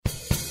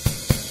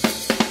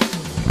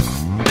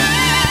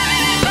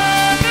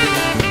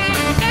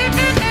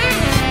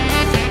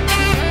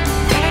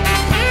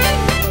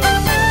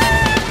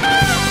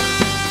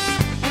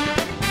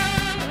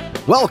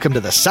Welcome to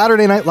the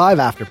Saturday Night Live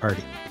After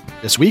Party.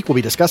 This week we'll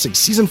be discussing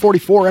Season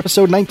 44,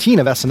 Episode 19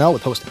 of SNL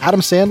with host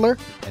Adam Sandler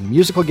and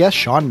musical guest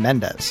Shawn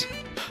Mendes.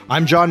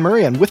 I'm John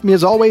Murray, and with me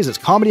as always is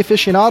comedy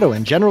aficionado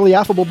and generally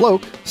affable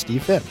bloke,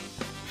 Steve Finn.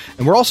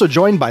 And we're also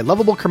joined by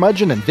lovable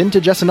curmudgeon and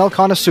vintage SNL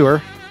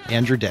connoisseur,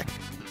 Andrew Dick.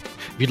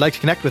 If you'd like to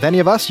connect with any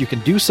of us, you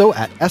can do so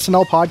at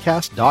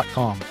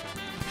snlpodcast.com.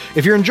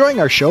 If you're enjoying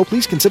our show,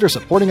 please consider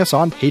supporting us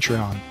on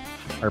Patreon.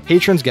 Our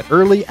patrons get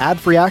early,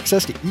 ad-free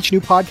access to each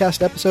new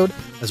podcast episode,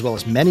 as well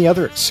as many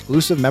other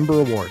exclusive member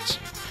rewards.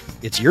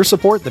 It's your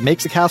support that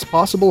makes the cast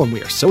possible, and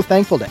we are so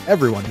thankful to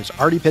everyone who's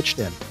already pitched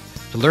in.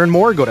 To learn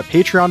more, go to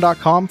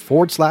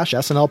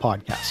patreon.com/SNL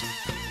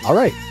podcast. All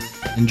right,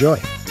 enjoy.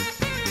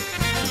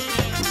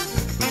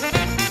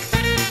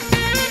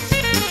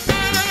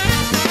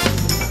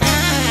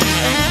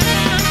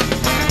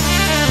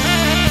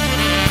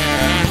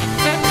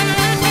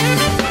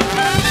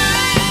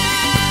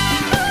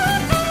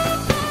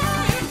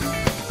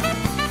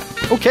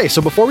 Okay,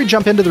 so before we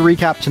jump into the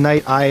recap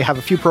tonight, I have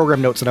a few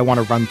program notes that I want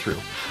to run through.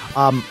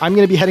 I'm going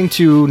to be heading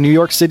to New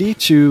York City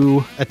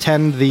to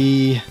attend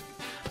the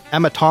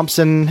Emma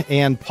Thompson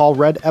and Paul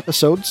Rudd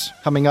episodes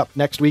coming up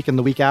next week and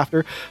the week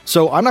after.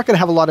 So I'm not going to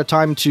have a lot of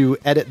time to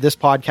edit this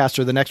podcast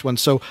or the next one.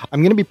 So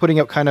I'm going to be putting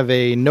out kind of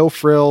a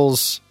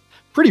no-frills,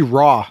 pretty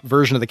raw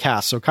version of the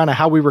cast. So kind of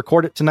how we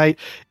record it tonight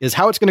is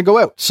how it's going to go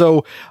out.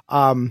 So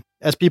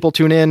as people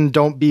tune in,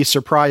 don't be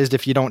surprised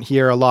if you don't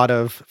hear a lot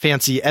of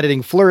fancy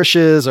editing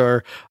flourishes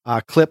or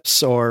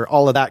clips or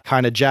all of that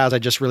kind of jazz. I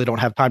just really don't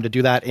have time to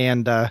do that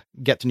and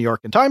get to New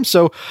York in time.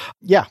 So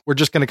yeah, we're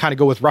just going to kind of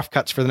go with rough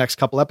cuts for the next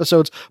couple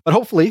episodes, but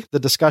hopefully the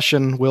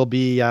discussion will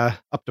be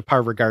up to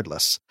par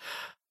regardless.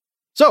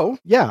 So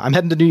yeah, I'm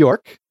heading to New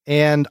York.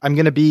 And I'm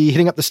going to be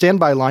hitting up the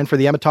standby line for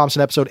the Emma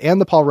Thompson episode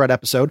and the Paul Rudd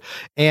episode.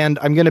 And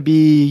I'm going to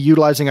be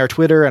utilizing our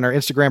Twitter and our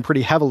Instagram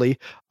pretty heavily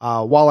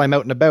while I'm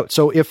out and about.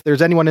 So if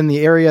there's anyone in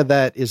the area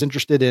that is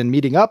interested in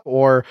meeting up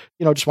or,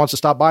 just wants to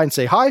stop by and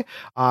say hi,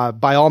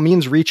 by all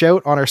means, reach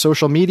out on our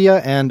social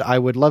media. And I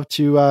would love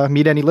to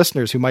meet any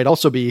listeners who might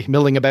also be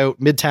milling about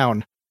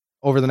Midtown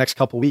over the next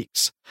couple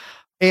weeks.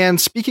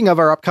 And speaking of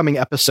our upcoming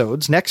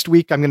episodes, next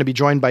week I'm going to be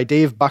joined by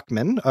Dave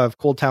Buckman of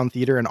Cold Town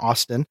Theater in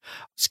Austin,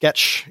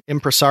 sketch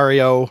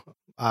impresario,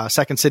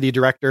 Second City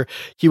director.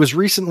 He was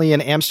recently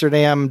in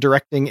Amsterdam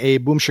directing a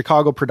Boom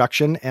Chicago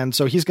production, and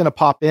so he's going to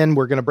pop in.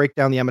 We're going to break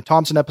down the Emma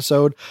Thompson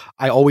episode.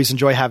 I always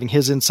enjoy having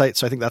his insight,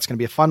 so I think that's going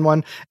to be a fun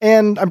one.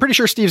 And I'm pretty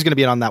sure Steve's going to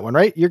be in on that one,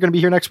 right? You're going to be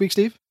here next week,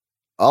 Steve?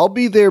 I'll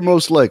be there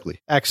most likely.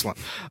 Excellent.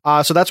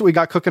 So that's what we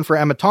got cooking for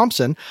Emma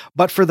Thompson.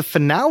 But for the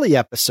finale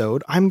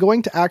episode, I'm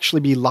going to actually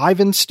be live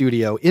in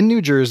studio in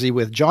New Jersey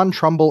with John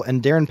Trumbull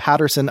and Darren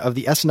Patterson of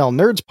the SNL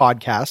Nerds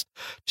podcast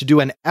to do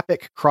an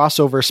epic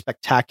crossover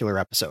spectacular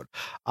episode.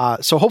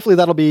 So hopefully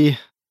that'll be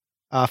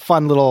a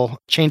fun little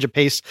change of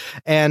pace.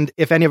 And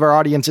if any of our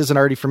audience isn't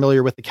already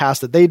familiar with the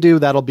cast that they do,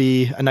 that'll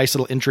be a nice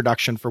little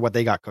introduction for what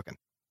they got cooking.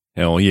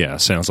 Hell yeah.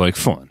 Sounds like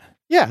fun.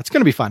 Yeah, it's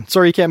going to be fun.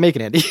 Sorry you can't make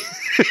it, Andy.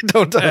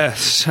 Don't. I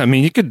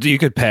mean, you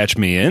could patch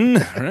me in,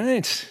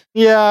 right?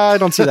 Yeah, I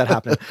don't see that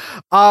happening.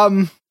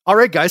 All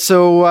right, guys.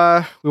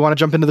 So we want to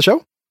jump into the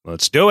show?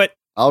 Let's do it.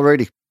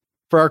 Alrighty.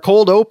 For our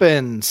cold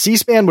open,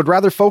 C-SPAN would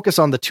rather focus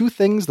on the two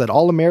things that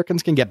all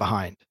Americans can get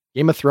behind: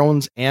 Game of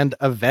Thrones and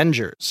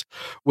Avengers,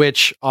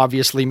 which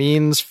obviously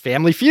means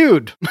Family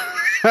Feud.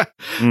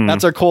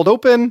 That's our cold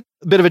open.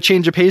 A bit of a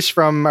change of pace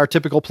from our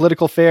typical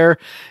political fare.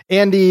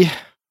 Andy,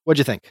 what'd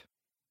you think?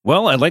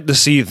 Well, I'd like to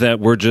see that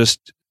we're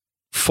just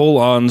full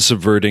on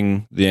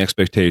subverting the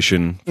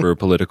expectation for a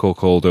political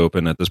cold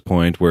open at this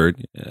point, where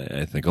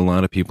I think a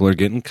lot of people are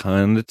getting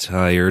kind of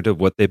tired of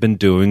what they've been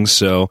doing.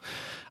 So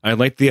I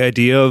like the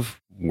idea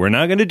of we're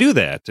not going to do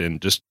that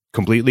and just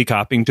completely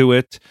copying to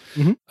it.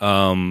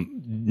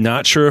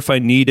 Not sure if I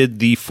needed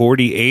the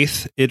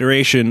 48th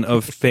iteration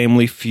of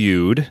Family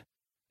Feud.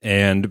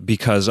 And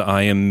because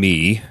I am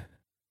me,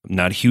 I'm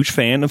not a huge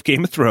fan of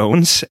Game of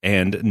Thrones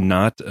and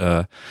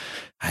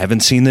I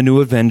haven't seen the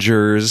new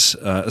Avengers,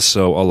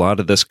 so a lot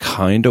of this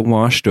kind of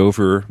washed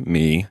over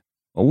me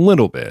a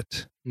little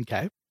bit.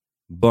 Okay.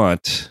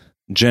 But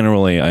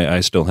generally, I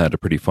still had a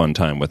pretty fun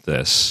time with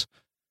this.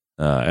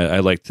 I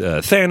liked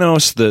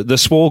Thanos, the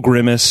swole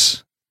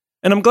grimace,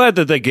 and I'm glad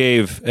that they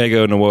gave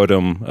Ego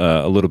Nwodim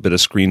a little bit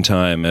of screen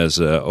time as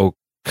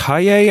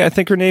Okaye, I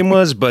think her name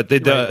was, but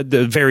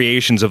the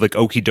variations of like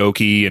Okie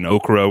Dokie and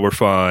Okra were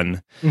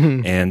fun.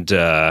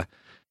 And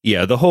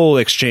yeah, the whole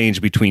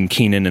exchange between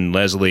Keenan and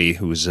Leslie,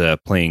 who's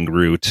playing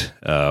Groot,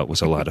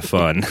 was a lot of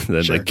fun.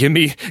 Sure. Like, give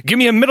me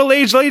a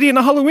middle-aged lady in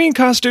a Halloween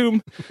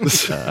costume. And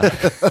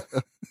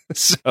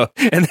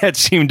that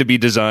seemed to be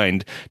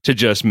designed to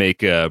just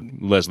make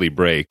Leslie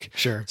break.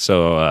 Sure.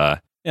 So yeah,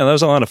 that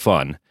was a lot of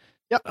fun.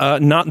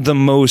 Yep. Not the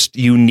most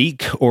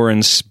unique or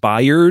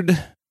inspired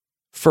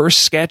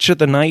first sketch of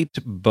the night,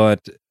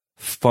 but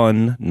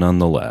fun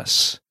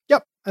nonetheless.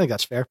 I think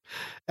that's fair.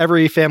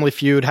 Every Family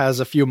Feud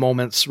has a few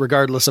moments,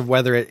 regardless of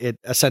whether it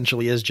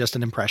essentially is just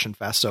an impression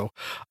fest. So,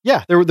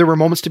 yeah, there were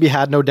moments to be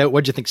had, no doubt.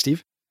 What'd you think,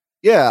 Steve?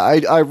 Yeah,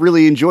 I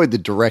really enjoyed the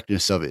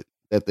directness of it.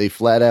 that they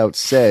flat out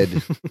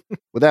said,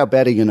 without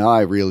batting an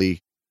eye, really,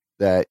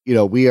 that,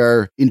 we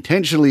are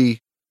intentionally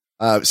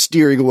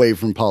steering away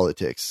from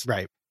politics.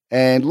 Right.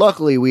 And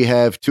luckily, we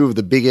have two of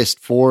the biggest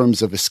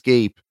forms of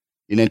escape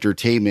in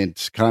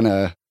entertainment kind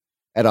of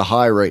at a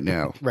high right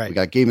now. Right. We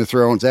got Game of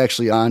Thrones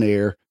actually on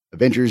air.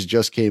 Avengers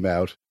just came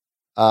out.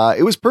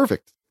 It was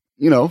perfect.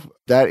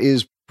 That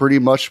is pretty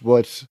much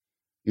what,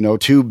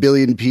 2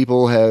 billion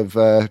people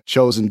have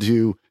chosen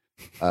to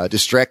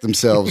distract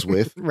themselves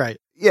with. Right.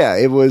 Yeah,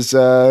 it was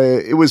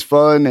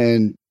fun.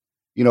 And,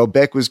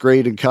 Beck was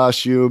great in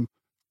costume.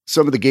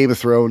 Some of the Game of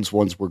Thrones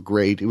ones were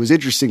great. It was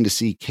interesting to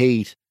see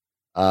Kate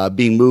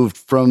being moved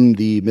from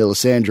the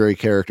Melisandre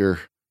character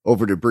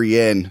over to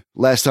Brienne.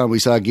 Last time we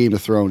saw Game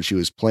of Thrones, she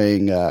was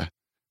playing the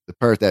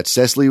part that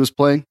Cecily was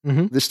playing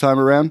this time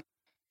around.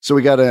 So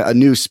we got a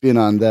new spin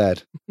on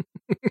that.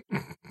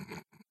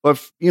 But,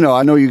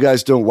 I know you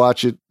guys don't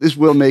watch it. This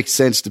will make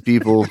sense to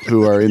people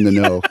who are in the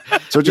know.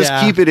 So just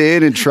keep it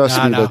in and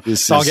trust me that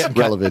this is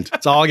relevant.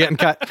 It's all getting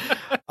cut.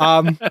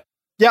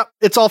 Yeah,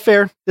 it's all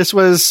fair. This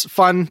was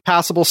fun,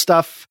 passable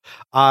stuff.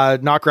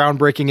 Not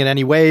groundbreaking in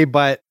any way,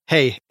 but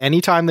hey,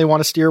 anytime they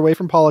want to steer away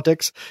from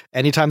politics,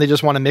 anytime they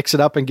just want to mix it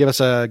up and give us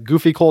a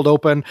goofy cold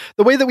open,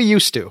 the way that we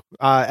used to,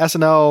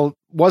 SNL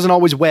wasn't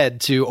always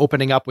wed to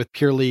opening up with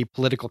purely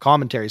political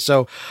commentary.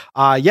 So,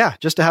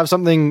 just to have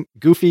something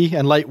goofy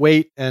and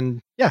lightweight,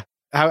 and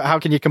how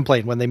can you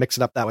complain when they mix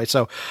it up that way?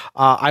 So,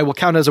 I will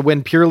count as a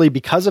win purely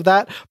because of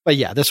that. But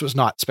yeah, this was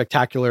not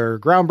spectacular, or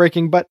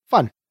groundbreaking, but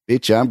fun.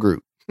 Bitch, I'm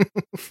Groot.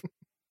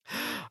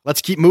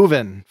 Let's keep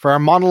moving. For our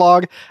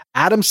monologue,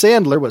 Adam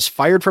Sandler was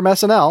fired from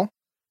SNL.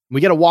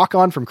 We get a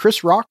walk-on from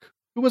Chris Rock,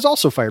 who was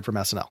also fired from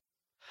SNL.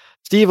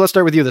 Steve, let's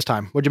start with you this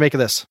time. What'd you make of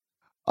this?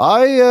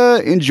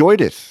 I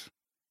enjoyed it.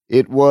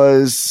 It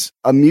was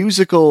a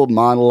musical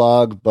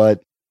monologue,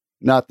 but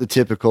not the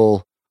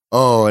typical,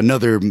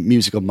 another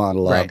musical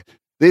monologue. Right.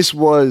 This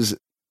was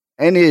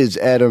and is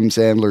Adam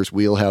Sandler's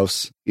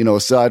wheelhouse.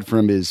 Aside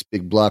from his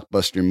big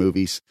blockbuster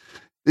movies,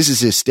 this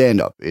is his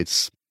stand-up.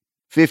 It's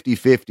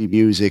 50-50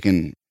 music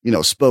and,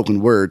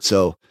 spoken word.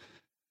 So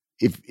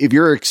if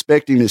you're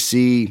expecting to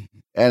see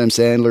Adam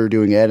Sandler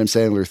doing Adam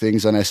Sandler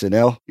things on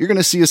SNL, you're going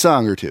to see a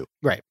song or two.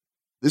 Right.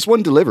 This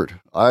one delivered.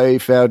 I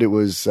found it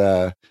was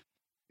a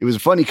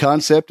funny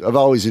concept. I've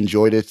always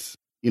enjoyed it,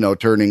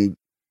 turning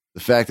the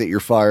fact that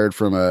you're fired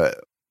from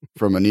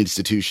an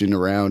institution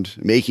around,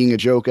 making a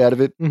joke out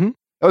of it. Mm-hmm.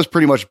 That was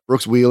pretty much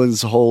Brooks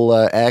Wheelan's whole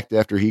act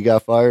after he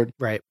got fired.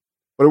 Right.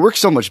 But it works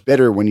so much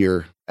better when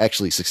you're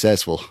actually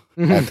successful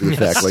after the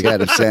fact, like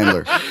Adam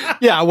Sandler.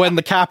 Yeah, when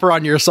the capper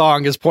on your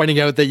song is pointing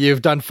out that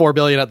you've done $4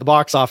 billion at the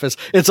box office,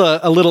 it's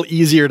a little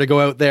easier to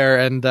go out there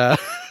and, be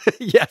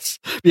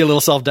a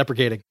little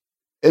self-deprecating.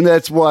 And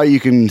that's why you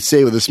can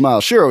say with a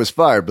smile, sure, I was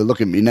fired, but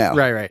look at me now.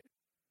 Right.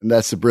 And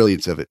that's the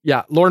brilliance of it.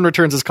 Yeah, Lorne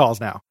returns his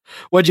calls now.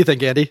 What'd you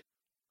think, Andy?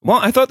 Well,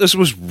 I thought this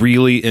was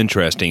really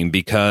interesting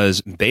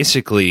because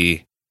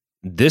basically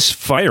this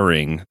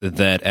firing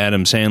that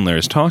Adam Sandler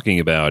is talking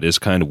about is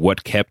kind of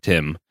what kept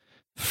him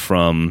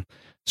from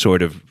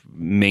sort of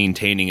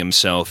maintaining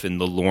himself in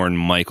the Lorne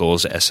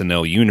Michaels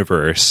SNL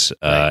universe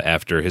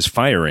after his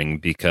firing,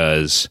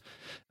 because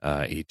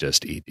he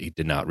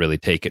did not really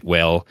take it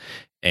well.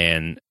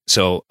 And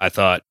so I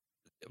thought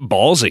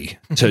ballsy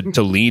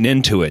to lean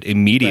into it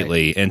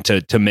immediately and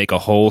to make a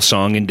whole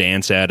song and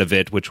dance out of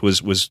it, which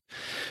was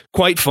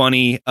quite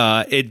funny.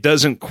 It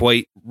doesn't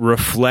quite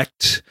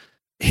reflect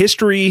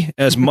history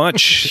as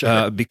much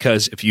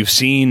because if you've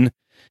seen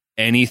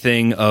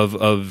anything of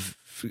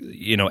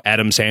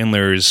Adam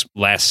Sandler's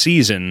last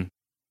season,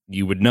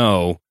 you would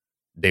know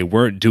they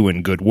weren't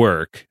doing good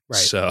work. Right.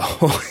 So,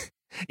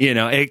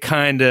 it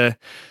kind of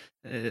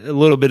a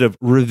little bit of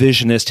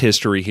revisionist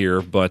history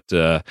here, but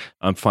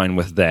I'm fine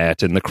with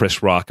that. And the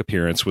Chris Rock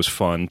appearance was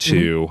fun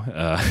too,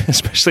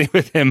 especially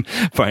with him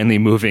finally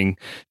moving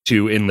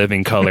to In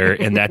Living Color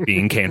and that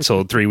being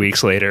canceled 3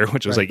 weeks later,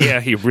 which was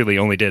he really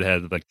only did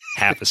have like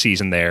half a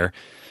season there.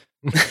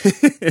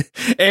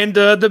 And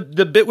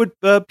the bit with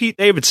Pete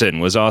Davidson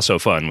was also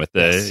fun. With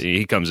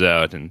he comes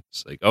out and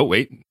it's like, oh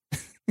wait,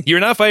 you're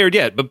not fired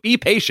yet, but be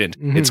patient,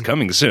 it's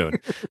coming soon.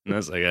 And I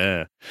was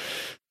like,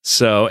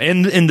 So,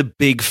 and the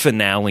big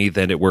finale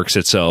that it works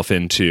itself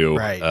into,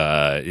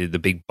 the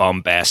big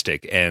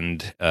bombastic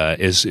end,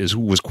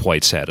 was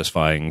quite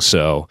satisfying.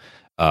 So,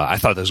 I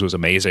thought this was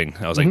amazing.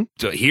 I was like,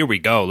 here we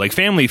go. Like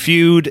Family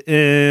Feud,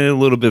 a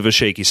little bit of a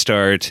shaky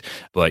start,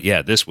 but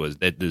yeah, this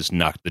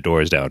knocked the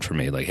doors down for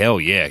me. Like, hell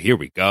yeah, here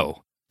we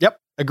go. Yep.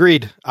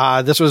 Agreed.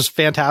 This was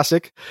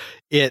fantastic.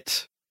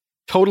 It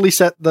totally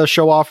set the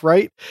show off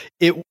right.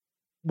 It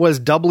was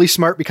doubly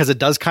smart because it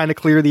does kind of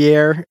clear the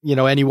air.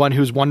 Anyone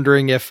who's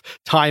wondering if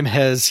time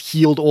has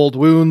healed old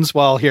wounds,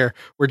 well, here,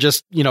 we're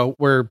just,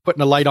 we're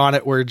putting a light on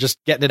it. We're just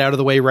getting it out of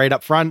the way right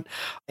up front,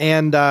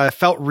 and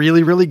felt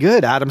really, really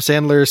good. Adam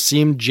Sandler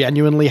seemed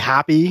genuinely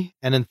happy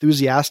and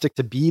enthusiastic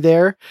to be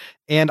there.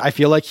 And I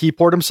feel like he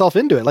poured himself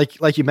into it.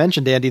 Like you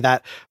mentioned, Andy,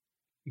 that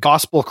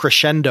gospel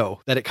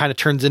crescendo that it kind of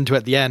turns into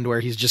at the end, where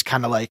he's just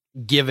kind of like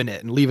giving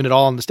it and leaving it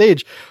all on the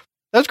stage.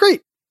 That's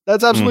great.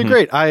 That's absolutely Mhm.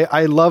 great.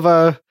 I love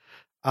a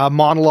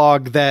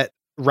monologue that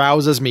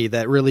rouses me,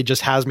 that really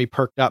just has me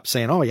perked up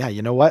saying, oh yeah,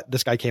 you know what?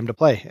 This guy came to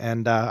play.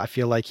 And I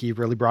feel like he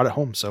really brought it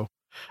home. So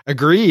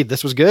agreed.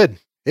 This was good.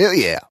 Hell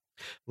yeah.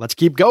 Let's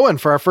keep going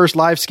for our first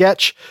live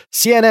sketch.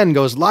 CNN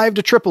goes live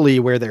to Tripoli,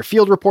 where their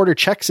field reporter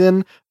checks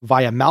in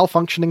via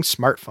malfunctioning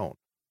smartphone.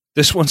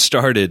 This one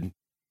started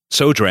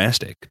so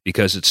drastic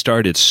because it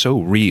started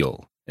so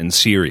real and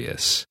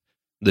serious.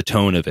 The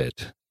tone of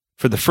it.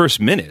 For the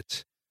first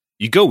minute,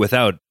 you go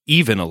without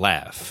even a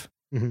laugh.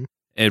 Mhm.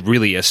 And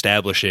really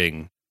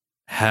establishing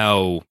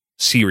how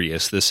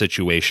serious the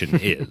situation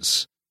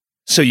is.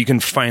 So you can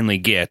finally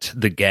get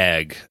the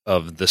gag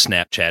of the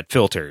Snapchat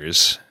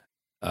filters.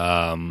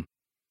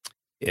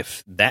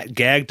 If that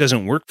gag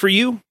doesn't work for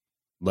you,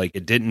 like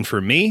it didn't for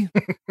me,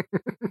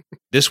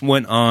 this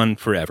went on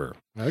forever.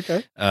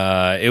 Okay.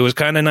 It was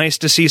kind of nice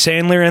to see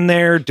Sandler in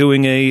there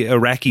doing a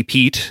Iraqi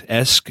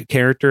Pete-esque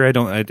character.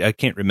 I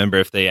can't remember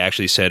if they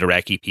actually said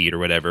Iraqi Pete or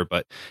whatever,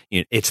 but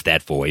you know, it's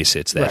that voice,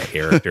 it's that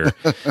character.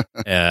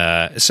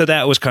 So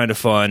that was kind of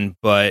fun,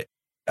 but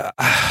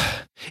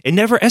it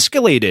never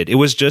escalated. It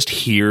was just,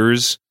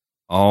 here's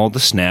all the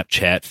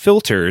Snapchat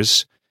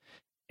filters,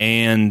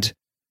 and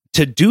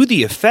to do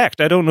the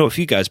effect, I don't know if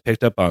you guys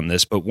picked up on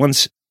this, but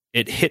once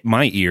it hit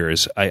my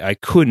ears, I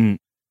couldn't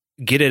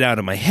get it out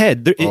of my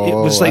head. It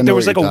was like there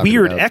was like a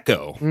weird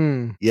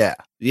echo. Yeah.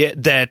 Yeah,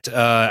 that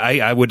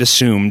I would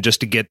assume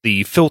just to get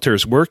the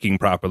filters working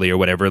properly or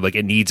whatever, like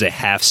it needs a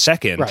half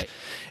second. Right.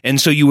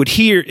 And so you would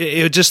hear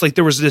it just like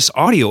there was this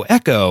audio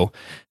echo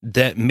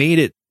that made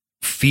it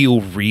feel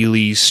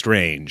really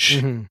strange.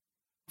 Mm-hmm.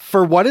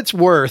 For what it's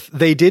worth,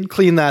 they did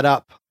clean that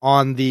up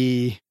on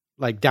the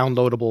like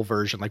downloadable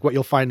version, like what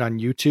you'll find on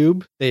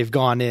YouTube. They've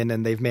gone in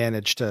and they've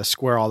managed to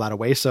square all that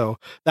away. So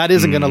that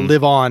isn't going to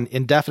live on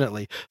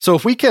indefinitely. So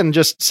if we can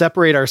just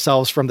separate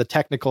ourselves from the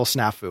technical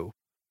snafu,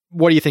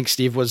 what do you think,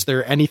 Steve? Was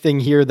there anything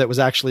here that was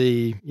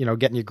actually,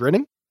 getting you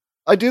grinning?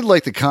 I did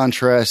like the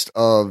contrast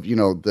of,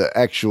 the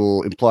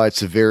actual implied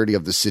severity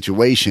of the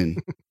situation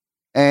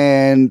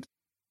and,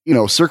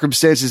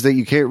 circumstances that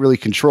you can't really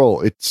control.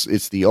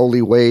 It's the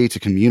only way to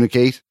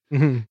communicate.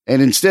 Mm-hmm.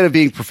 And instead of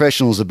being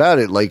professionals about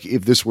it, like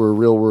if this were a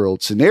real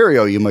world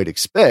scenario, you might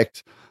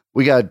expect,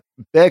 we got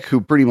Beck, who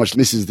pretty much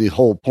misses the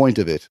whole point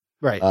of it.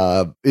 Right.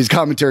 His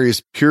commentary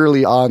is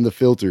purely on the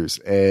filters,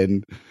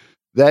 and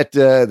that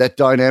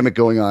dynamic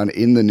going on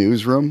in the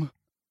newsroom,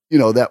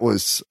 that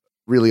was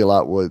really a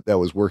lot that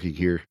was working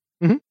here.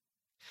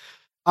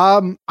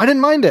 Mm-hmm. I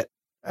didn't mind it.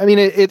 I mean,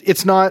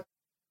 it's not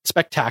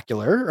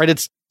spectacular, right?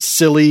 It's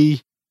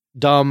silly,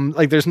 dumb.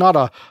 Like there's not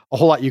a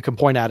whole lot you can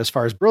point at as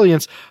far as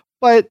brilliance,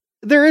 but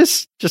there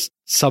is just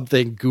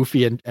something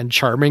goofy and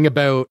charming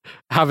about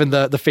having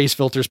the face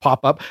filters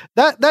pop up.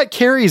 That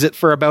carries it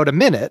for about a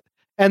minute,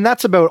 and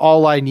that's about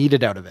all I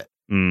needed out of it.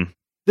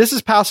 This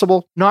is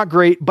passable, not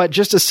great, but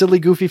just a silly,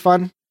 goofy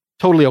fun.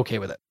 Totally okay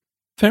with it.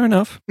 Fair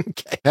enough.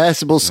 Okay.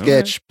 Passable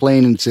sketch,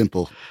 plain and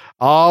simple.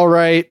 All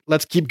right,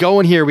 let's keep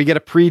going here. We get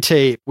a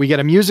pre-tape. We get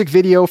a music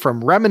video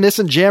from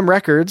Reminiscent Jam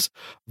Records,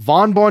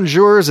 Von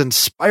Bonjour's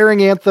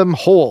inspiring anthem,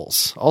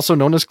 Holes, also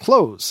known as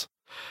Clothes.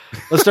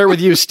 Let's start with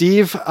you,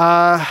 Steve.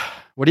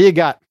 What do you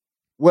got?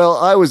 Well,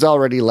 I was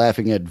already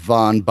laughing at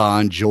Von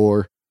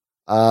Bonjour.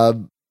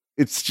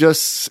 It's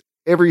just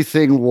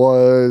everything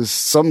was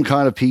some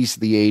kind of piece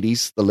of the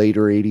 80s, the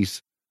later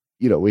 80s.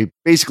 We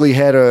basically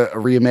had a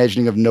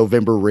reimagining of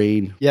November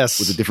Rain. Yes.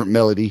 With a different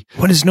melody.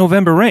 What is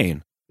November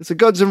Rain? It's a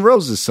Guns N'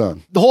 Roses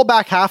song. The whole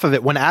back half of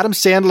it, when Adam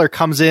Sandler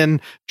comes in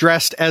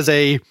dressed as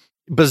a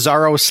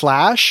Bizarro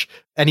Slash,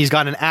 and he's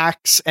got an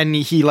axe, and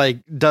he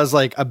does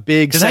a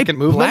big second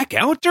movement. Black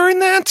out during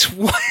that?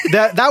 What?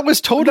 That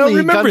was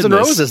totally Guns N'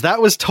 Roses.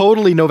 That was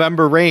totally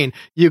November Rain.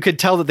 You could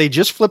tell that they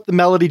just flipped the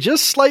melody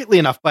just slightly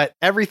enough, but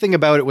everything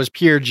about it was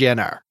pure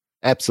GNR.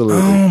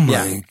 Absolutely. Oh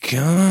my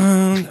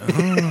God.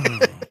 Oh.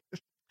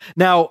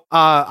 Now,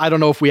 I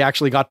don't know if we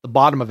actually got to the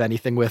bottom of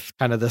anything with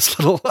kind of this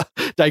little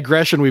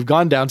digression we've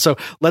gone down. So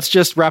let's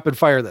just rapid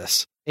fire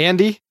this.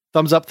 Andy,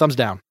 thumbs up, thumbs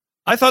down.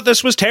 I thought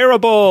this was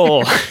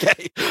terrible.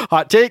 Okay.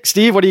 Hot take.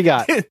 Steve, what do you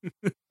got? I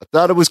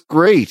thought it was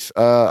great.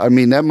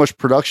 That much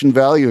production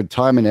value and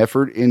time and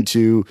effort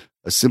into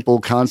a simple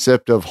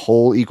concept of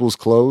whole equals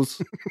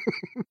clothes.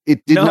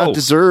 It did not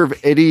deserve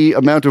any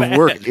amount of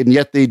work, and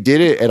yet they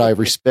did it, and I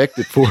respect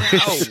it for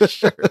it.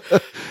 Sure.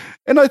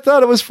 And I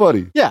thought it was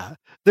funny. Yeah.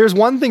 There's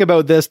one thing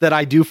about this that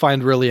I do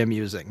find really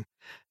amusing.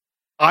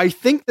 I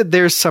think that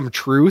there's some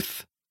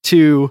truth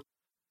to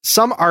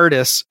some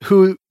artists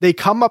who they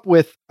come up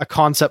with a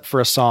concept for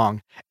a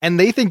song and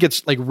they think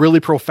it's really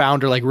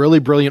profound or really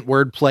brilliant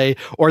wordplay,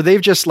 or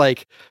they've just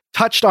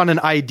touched on an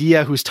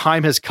idea whose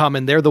time has come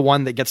and they're the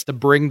one that gets to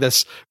bring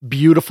this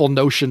beautiful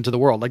notion to the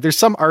world. There's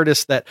some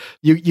artists that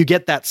you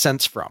get that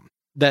sense from.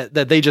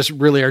 That they just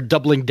really are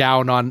doubling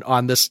down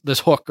on this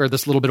hook or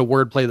this little bit of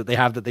wordplay that they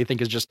have that they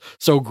think is just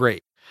so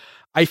great.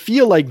 I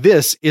feel like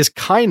this is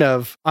kind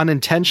of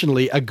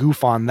unintentionally a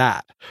goof on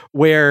that,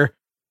 where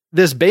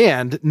this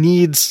band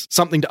needs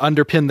something to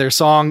underpin their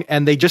song,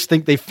 and they just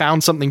think they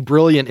found something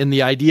brilliant in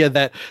the idea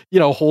that,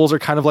 holes are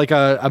kind of like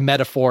a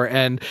metaphor,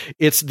 and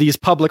it's these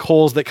public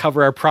holes that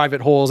cover our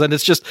private holes. And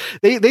it's just,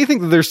 they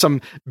think that there's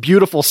some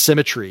beautiful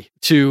symmetry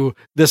to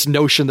this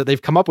notion that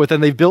they've come up with,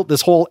 and they've built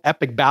this whole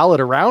epic ballad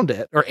around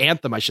it, or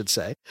anthem, I should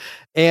say.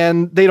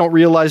 And they don't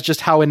realize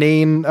just how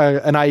inane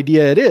an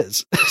idea it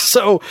is.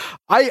 So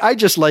I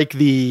just like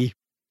the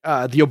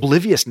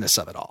obliviousness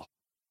of it all.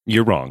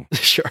 You're wrong.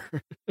 Sure.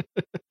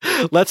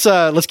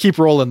 Let's keep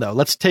rolling though.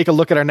 Let's take a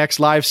look at our next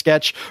live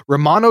sketch.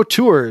 Romano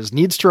Tours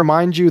needs to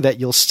remind you that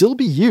you'll still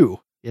be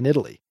you in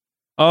Italy.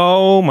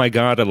 Oh my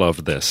God, I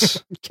love this.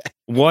 Okay.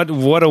 What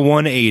a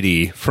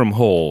 180 from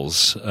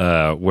Holes,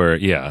 where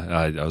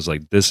I was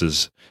like, this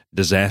is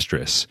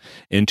disastrous,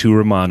 into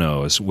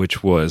Romano's,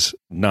 which was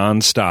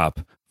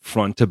nonstop,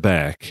 front to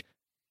back,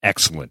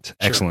 excellent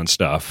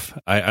stuff.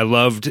 I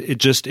loved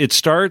it. It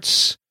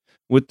starts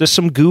with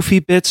some goofy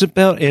bits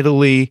about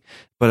Italy,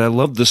 but I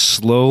love the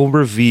slow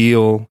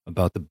reveal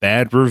about the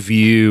bad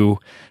review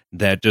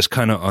that just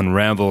kind of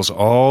unravels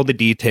all the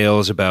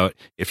details about,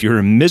 if you're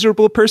a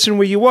miserable person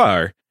where you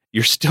are,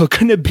 you're still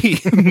going to be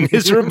a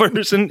miserable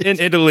person in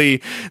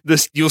Italy.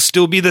 You'll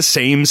still be the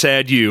same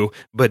sad you,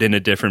 but in a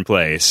different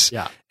place.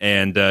 Yeah.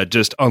 And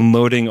just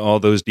unloading all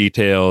those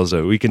details.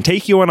 We can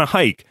take you on a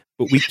hike,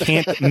 but we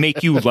can't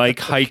make you like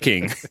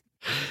hiking.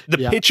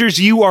 The pictures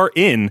you are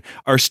in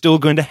are still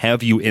going to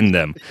have you in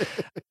them.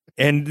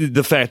 And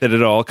the fact that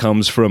it all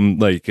comes from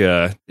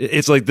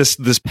it's like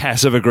this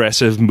passive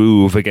aggressive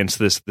move against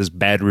this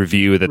bad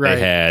review that they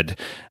had.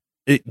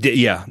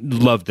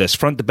 Love this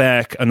front to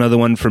back. Another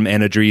one from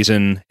Anna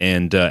Dreesen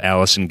and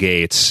Allison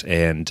Gates,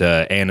 and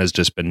Anna's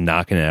just been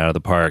knocking it out of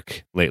the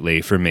park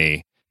lately for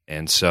me.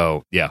 And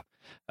so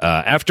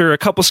after a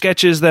couple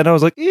sketches that I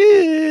was like,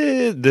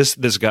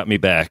 this got me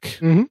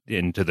back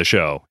into the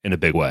show in a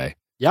big way.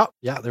 Yeah,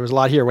 there was a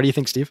lot here. What do you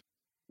think, Steve?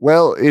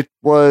 Well, it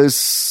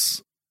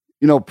was,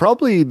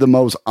 probably the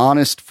most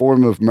honest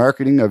form of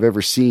marketing I've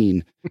ever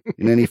seen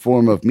in any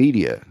form of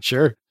media.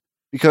 Sure.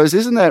 Because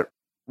isn't that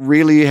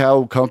really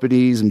how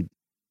companies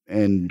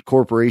and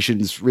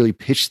corporations really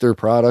pitch their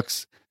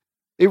products?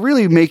 They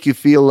really make you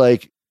feel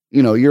like,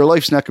 your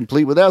life's not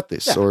complete without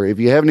this. Yeah. Or if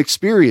you haven't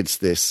experienced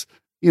this,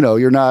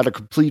 you're not a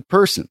complete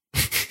person.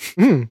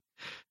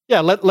 Yeah,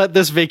 let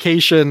this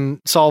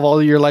vacation solve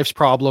all your life's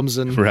problems,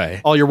 and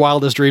all your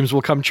wildest dreams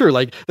will come true.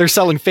 Like, they're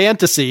selling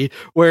fantasy,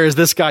 whereas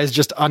this guy's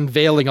just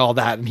unveiling all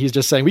that, and he's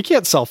just saying, we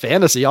can't sell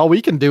fantasy. All we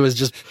can do is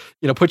just,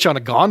 put you on a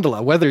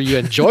gondola. Whether you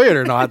enjoy it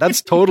or not,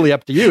 that's totally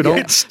up to you.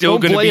 It's still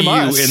going to be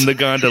us. You in the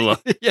gondola.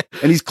 Yeah.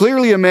 And he's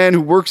clearly a man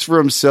who works for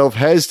himself,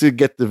 has to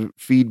get the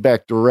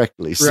feedback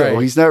directly. So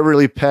he's not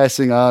really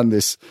passing on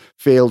this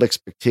failed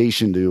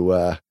expectation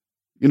to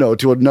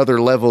to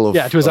another level of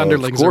to his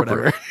underlings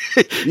corporate. Or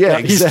whatever.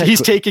 Exactly.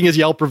 He's taking his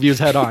Yelp reviews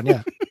head on.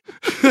 Yeah.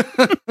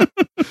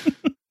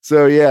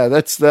 So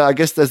I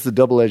guess that's the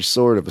double-edged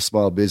sword of a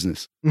small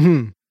business.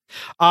 Mm-hmm.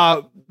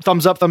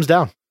 Thumbs up, thumbs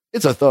down.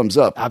 It's a thumbs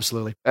up.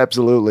 Absolutely.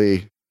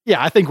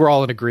 Yeah, I think we're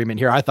all in agreement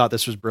here. I thought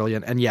this was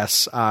brilliant. And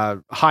yes,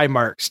 high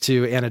marks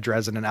to Anna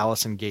Dreesen and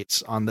Allison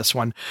Gates on this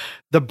one.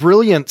 The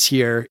brilliance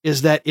here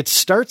is that it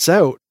starts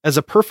out as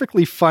a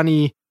perfectly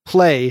funny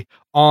play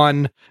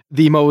on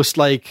the most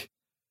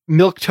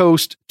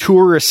milquetoast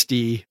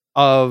touristy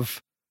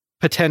of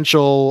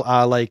potential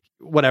travel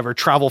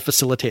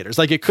facilitators.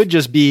 Like, it could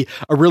just be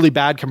a really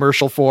bad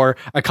commercial for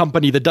a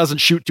company that doesn't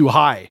shoot too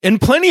high. And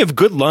plenty of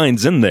good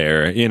lines in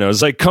there.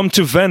 It's like, come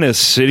to Venice,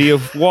 city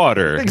of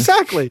water.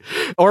 Exactly.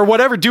 Or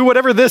whatever, do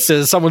whatever this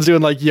is. Someone's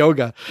doing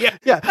yoga.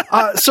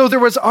 Yeah. So there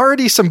was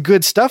already some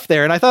good stuff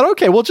there. And I thought,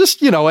 okay, well,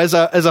 just, as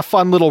a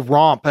fun little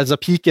romp, as a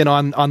peek in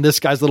on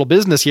this guy's little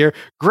business here.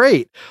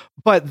 Great.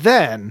 But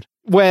then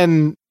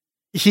when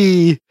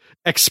he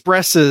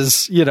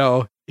expresses,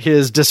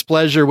 his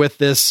displeasure with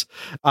this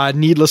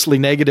needlessly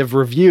negative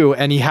review,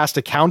 and he has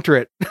to counter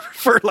it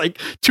for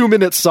 2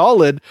 minutes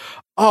solid.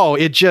 Oh,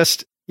 it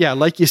just,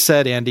 like you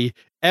said, Andy,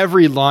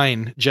 every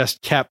line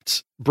just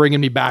kept bringing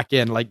me back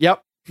in.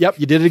 Yep,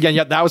 you did it again.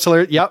 Yep, that was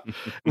hilarious. Yep,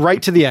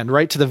 right to the end,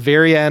 right to the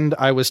very end.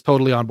 I was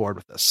totally on board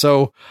with this.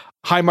 So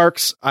high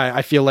marks.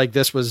 I feel like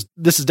this is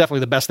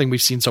definitely the best thing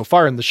we've seen so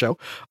far in the show.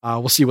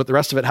 We'll see what the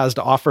rest of it has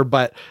to offer,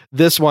 but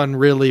this one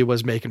really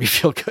was making me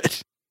feel good.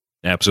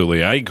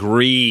 Absolutely. I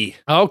agree.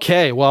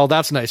 Okay. Well,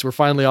 that's nice. We're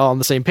finally all on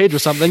the same page or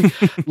something.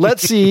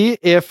 Let's see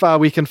if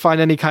we can find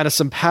any kind of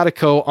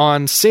simpatico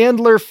on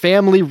Sandler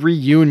Family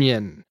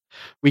Reunion.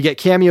 We get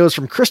cameos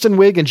from Kristen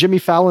Wiig and Jimmy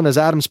Fallon as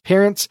Adam's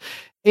parents,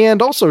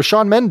 and also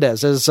Shawn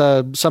Mendes as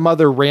some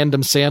other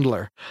random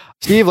Sandler.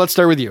 Steve, let's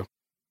start with you.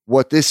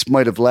 What this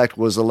might have lacked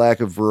was a lack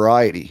of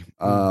variety.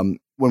 When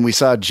we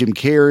saw Jim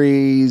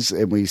Carrey's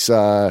and we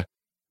saw,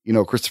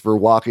 Christopher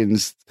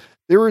Walken's,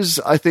 there was,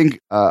 I think,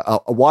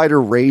 a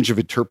wider range of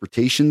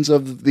interpretations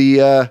of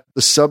the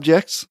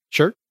subjects.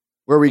 Sure.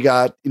 Where we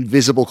got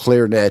invisible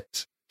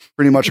clarinet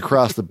pretty much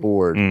across the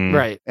board.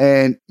 Right.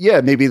 And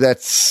maybe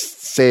that's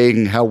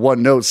saying how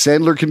one note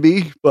Sandler can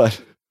be,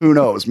 but who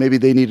knows? Maybe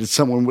they needed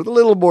someone with a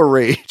little more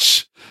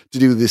rage to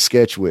do this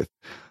sketch with.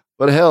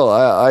 But hell,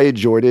 I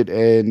enjoyed it.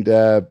 And,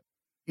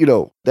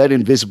 that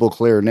invisible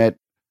clarinet,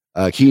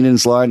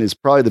 Keenan's line is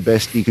probably the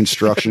best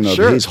deconstruction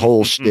of his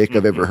whole shtick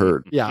I've ever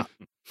heard. Yeah.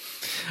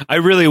 I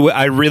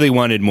really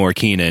wanted more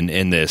Keenan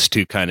in this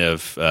to kind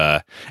of,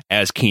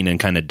 as Keenan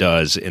kind of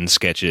does in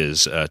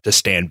sketches, to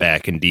stand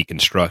back and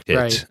deconstruct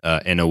it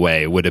in a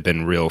way. It would have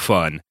been real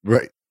fun.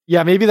 Right.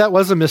 Yeah, maybe that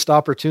was a missed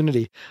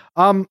opportunity.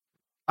 I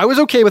was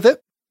okay with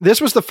it.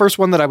 This was the first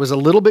one that I was a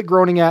little bit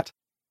groaning at.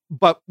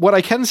 But what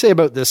I can say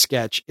about this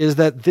sketch is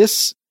that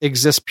this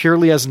exists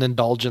purely as an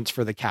indulgence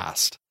for the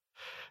cast.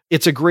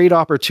 It's a great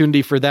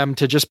opportunity for them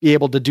to just be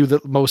able to do the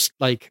most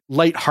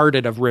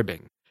lighthearted of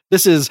ribbing.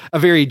 This is a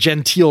very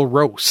genteel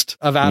roast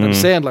of Adam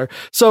Sandler.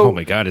 So, oh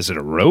my God, is it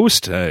a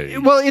roast?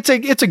 Well, it's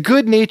a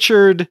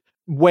good-natured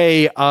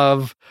way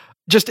of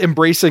just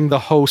embracing the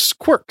host's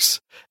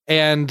quirks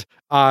and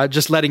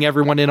just letting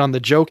everyone in on the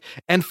joke.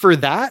 And for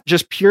that,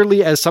 just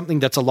purely as something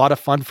that's a lot of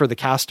fun for the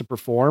cast to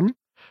perform,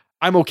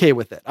 I'm okay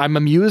with it. I'm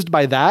amused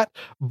by that,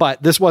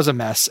 but this was a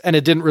mess and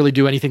it didn't really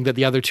do anything that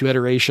the other two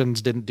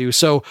iterations didn't do.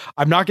 So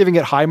I'm not giving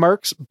it high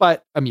marks,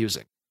 but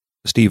amusing.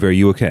 Steve, are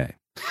you okay?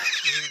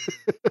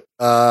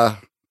 Do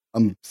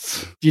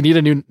you need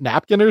a new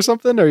napkin or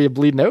something? Or are you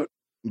bleeding out?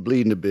 I'm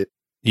bleeding a bit.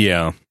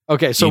 Yeah.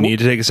 Okay. So you need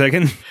to take a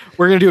second.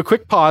 We're going to do a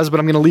quick pause, but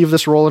I'm going to leave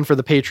this rolling for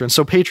the patrons.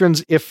 So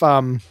patrons, if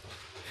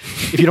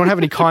you don't have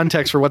any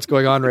context for what's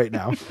going on right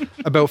now,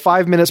 about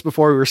 5 minutes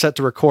before we were set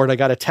to record, I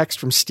got a text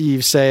from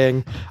Steve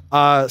saying,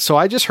 so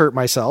I just hurt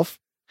myself.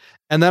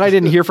 And then I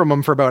didn't hear from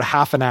him for about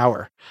half an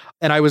hour.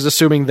 And I was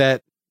assuming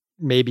that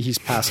maybe he's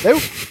passed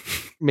out.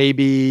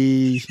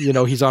 Maybe,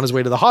 he's on his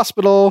way to the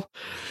hospital.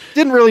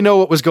 Didn't really know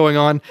what was going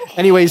on.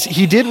 Anyways,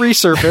 he did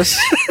resurface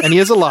and he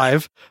is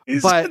alive.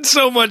 He's got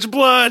so much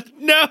blood.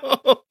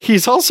 No.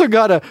 He's also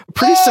got a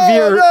pretty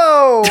severe.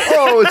 No.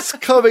 Oh, it's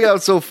coming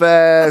out so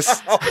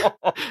fast.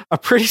 A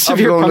pretty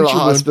severe I'm going to the puncture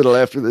hospital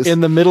after this.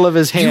 in the middle of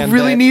his hand. You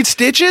really need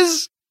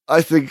stitches?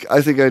 I think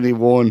I need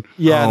one.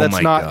 Yeah,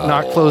 that's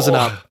not closing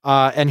up.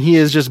 And he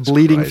is just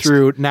bleeding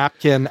through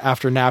napkin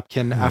after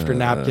napkin after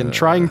napkin,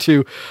 trying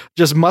to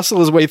just muscle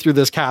his way through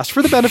this cast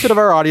for the benefit of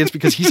our audience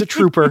because he's a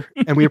trooper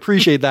and we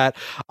appreciate that.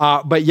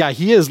 But yeah,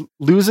 he is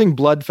losing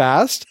blood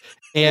fast.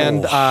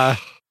 And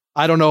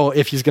I don't know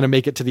if he's going to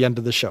make it to the end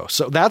of the show.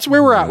 So that's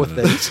where we're at with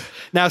things.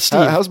 Now,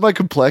 Steve. How's my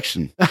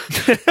complexion?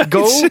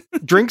 Go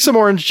drink some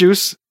orange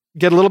juice,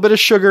 get a little bit of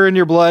sugar in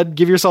your blood,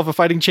 give yourself a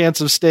fighting chance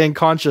of staying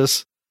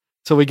conscious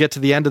till we get to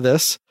the end of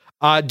this.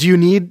 Do you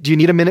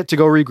need a minute to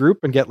go regroup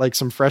and get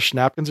some fresh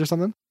napkins or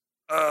something?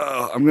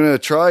 I'm going to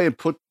try and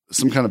put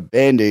some kind of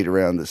Band-Aid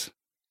around this.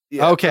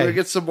 Yeah, okay. I'm going to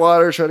get some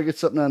water, try to get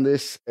something on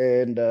this.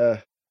 And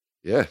I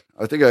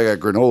think I got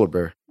granola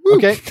bear. Woo.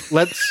 Okay.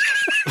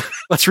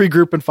 Let's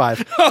regroup in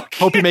 5. Okay.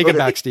 Hope you make it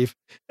back, Steve.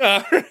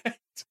 All right.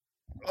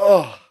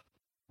 Oh.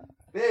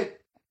 Babe.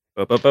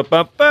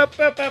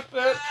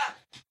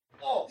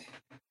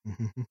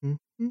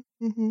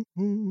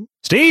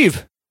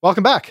 Steve.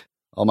 Welcome back.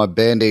 All my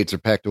Band-Aids are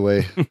packed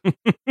away.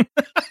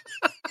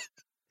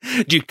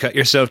 Did you cut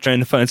yourself trying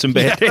to find some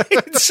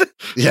Band-Aids?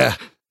 Yeah.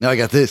 Now I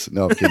got this.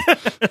 No, I'm kidding.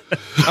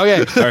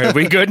 Okay. All right.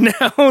 We good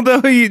now,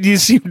 though? You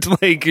seemed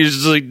like you're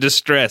just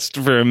distressed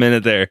for a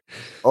minute there.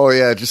 Oh,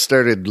 yeah. It just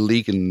started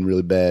leaking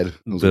really bad.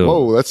 I was like,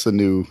 whoa, that's a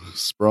new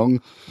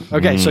sprung.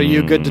 Okay. So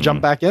you good to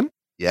jump back in?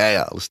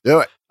 Yeah. Let's do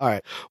it. All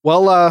right.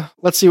 Well,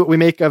 let's see what we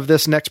make of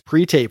this next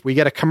pre-tape. We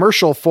get a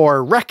commercial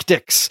for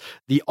Rectix,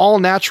 the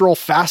all-natural,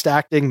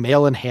 fast-acting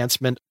male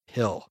enhancement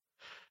pill.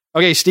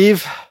 Okay,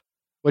 Steve,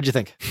 what'd you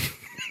think?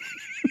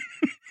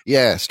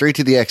 Yeah, straight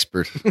to the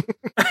expert.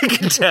 I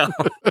can tell.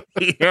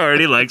 He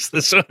already likes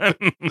this one.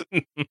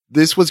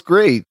 This was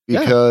great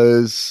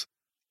because,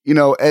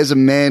 as a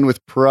man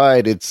with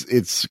pride,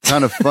 it's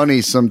kind of funny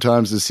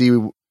sometimes to see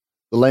the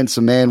lengths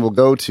a man will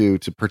go to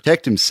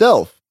protect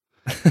himself.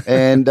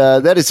 And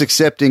that is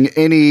accepting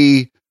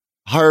any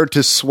hard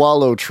to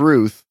swallow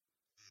truth.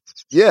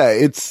 Yeah,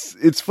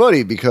 it's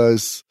funny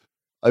because,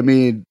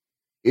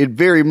 it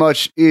very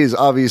much is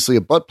obviously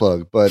a butt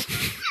plug, but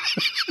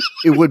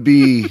it would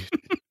be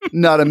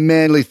not a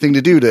manly thing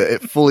to do to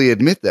fully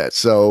admit that.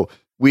 So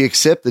we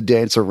accept the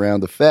dance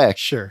around the fact.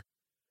 Sure.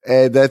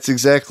 And that's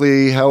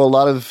exactly how a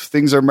lot of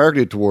things are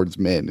marketed towards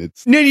men.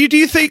 Do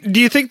you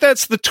think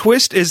that's the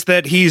twist, is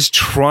that he's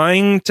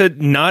trying to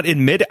not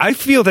admit it? I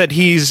feel that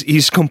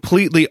he's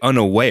completely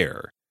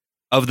unaware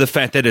of the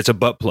fact that it's a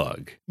butt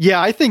plug.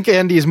 Yeah, I think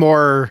Andy's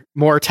more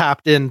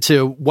tapped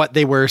into what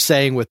they were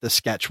saying with the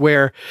sketch,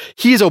 where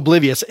he's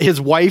oblivious. His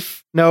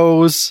wife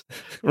knows,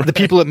 right. The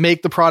people that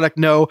make the product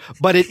know,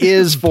 but it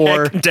is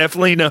for Beck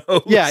definitely knows.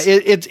 Yeah,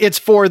 it's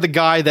for the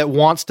guy that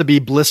wants to be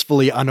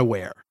blissfully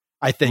unaware.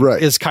 I think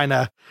is kind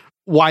of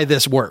why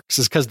this works,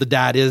 is because the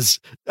dad is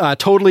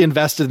totally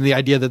invested in the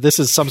idea that this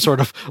is some sort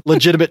of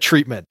legitimate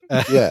treatment.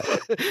 Yeah.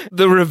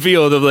 The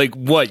reveal of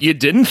what, you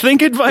didn't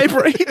think it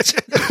vibrates?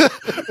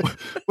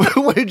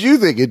 What did you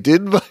think? It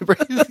didn't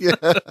vibrate? Yeah.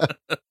 That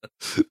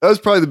was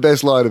probably the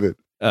best line of it.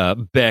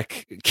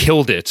 Beck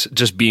killed it,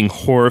 just being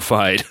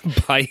horrified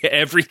by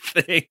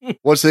everything.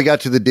 Once they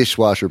got to the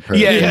dishwasher part.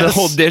 Yeah, Yes. the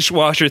whole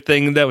dishwasher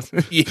thing. That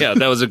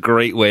was a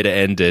great way to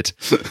end it.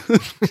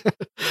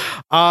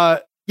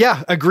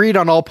 Yeah, agreed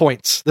on all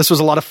points. This was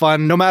a lot of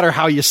fun, no matter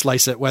how you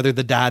slice it, whether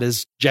the dad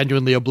is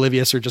genuinely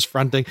oblivious or just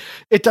fronting.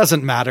 It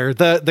doesn't matter.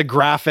 The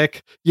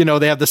graphic, they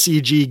have the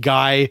CG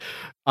guy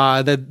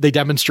that they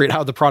demonstrate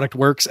how the product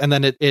works, and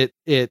then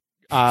it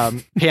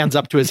pans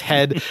up to his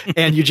head,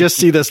 and you just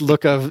see this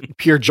look of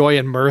pure joy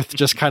and mirth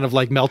just kind of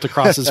like melt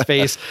across his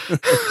face.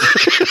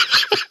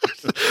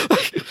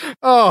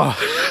 Oh,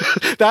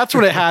 that's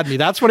when it had me.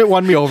 That's when it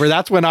won me over.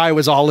 That's when I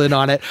was all in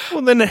on it.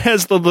 Well, then it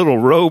has the little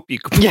rope you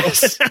can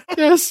Yes.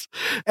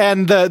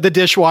 And the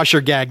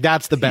dishwasher gag,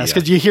 that's the best,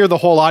 because you hear the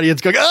whole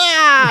audience going,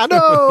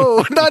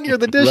 no, not near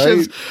the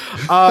dishes.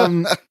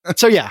 Right?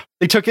 So yeah,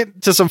 they took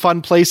it to some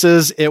fun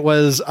places. It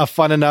was a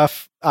fun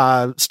enough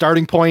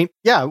starting point.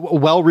 Yeah,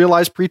 well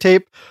realized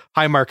pre-tape.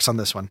 High marks on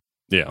this one.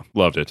 Yeah,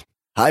 loved it.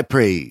 High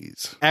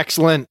praise.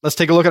 Excellent. Let's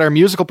take a look at our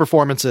musical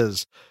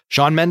performances.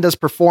 Shawn Mendes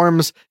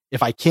performs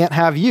If I Can't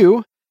Have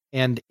You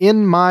and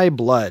In My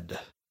Blood.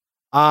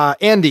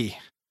 Andy,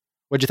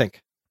 what'd you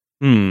think?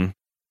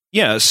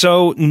 Yeah,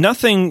 so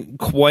nothing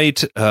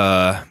quite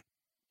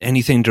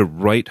anything to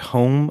write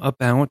home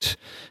about,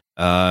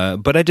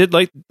 but I did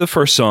like the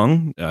first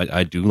song.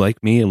 I do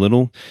like me a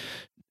little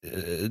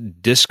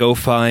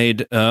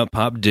disco-fied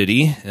pop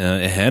ditty.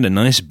 It had a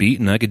nice beat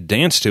and I could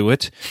dance to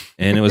it,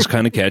 and it was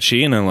kind of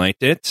catchy and I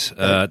liked it.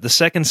 The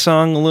second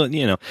song,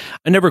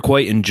 I never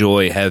quite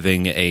enjoy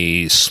having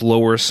a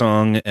slower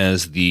song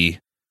as the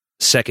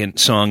second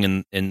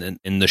song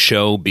in the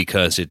show,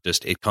 because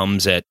it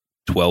comes at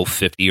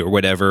 12:50 or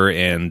whatever,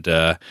 and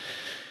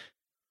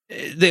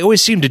they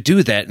always seem to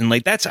do that, and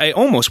I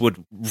almost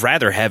would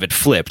rather have it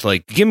flipped.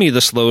 Like, give me the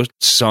slow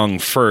song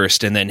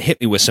first and then hit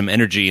me with some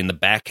energy in the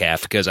back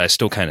half, because I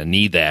still kind of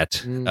need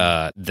that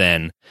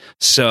then.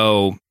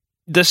 So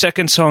the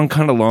second song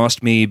kind of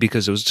lost me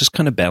because it was just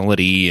kind of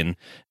ballady and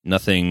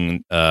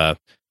nothing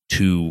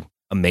too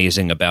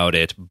amazing about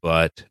it.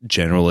 But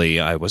generally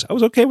I was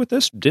okay with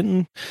this.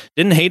 Didn't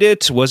hate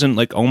it. Wasn't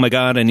like, oh my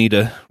God, I need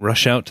to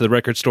rush out to the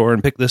record store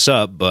and pick this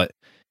up, but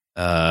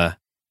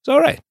it's all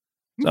right.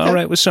 It's all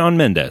right with Shawn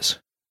Mendes.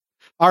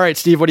 All right,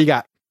 Steve, what do you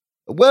got?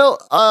 Well,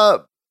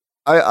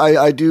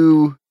 I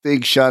do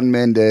think Shawn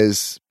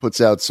Mendes puts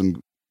out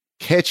some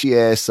catchy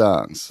ass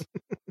songs.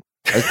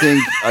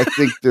 I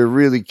think they're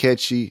really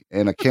catchy,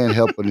 and I can't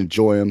help but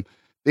enjoy them.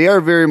 They are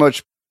very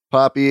much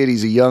poppy, and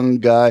he's a young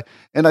guy.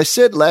 And I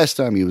said last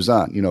time he was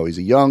on, he's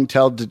a young,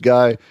 talented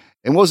guy,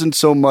 and wasn't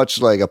so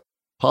much like a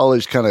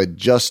polished kind of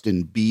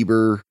Justin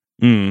Bieber.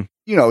 He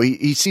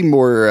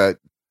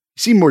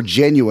seemed more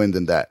genuine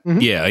than that.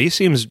 Mm-hmm. Yeah, he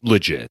seems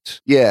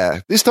legit.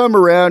 Yeah. This time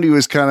around, he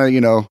was kind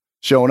of,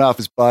 showing off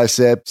his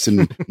biceps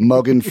and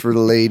mugging for the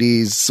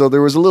ladies. So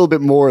there was a little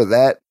bit more of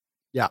that.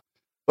 Yeah.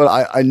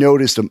 But I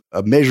noticed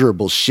a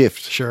measurable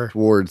shift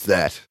towards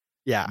that.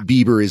 Yeah.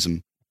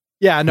 Bieberism.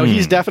 Yeah, no,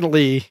 he's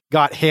definitely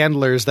got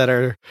handlers that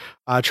are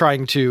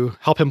trying to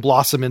help him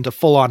blossom into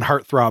full-on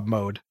heartthrob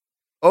mode.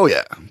 Oh,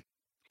 yeah.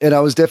 And I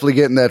was definitely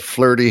getting that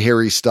flirty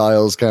Harry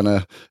Styles kind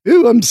of,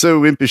 ooh, I'm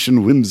so impish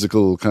and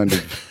whimsical kind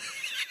of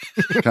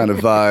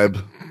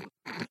vibe.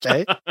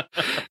 Okay.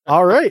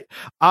 All right.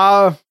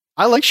 I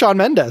like Shawn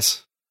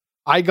Mendes.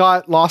 I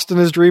got lost in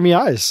his dreamy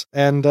eyes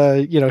and,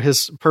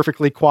 his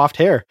perfectly coiffed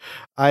hair.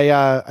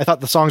 I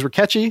thought the songs were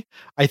catchy.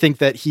 I think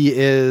that he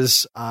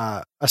is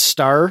a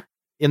star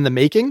in the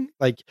making.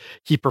 Like,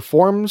 he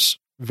performs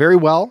very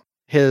well.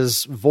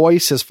 His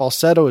voice, his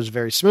falsetto is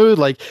very smooth.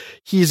 Like,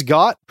 he's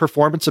got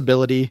performance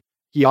ability.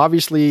 He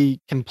obviously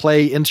can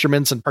play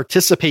instruments and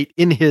participate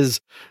in his,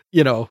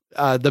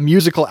 the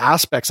musical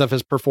aspects of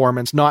his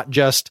performance, not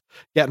just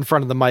get in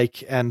front of the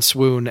mic and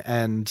swoon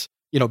and,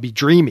 be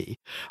dreamy.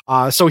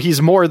 So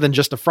he's more than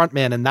just a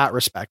frontman in that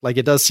respect. Like,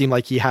 it does seem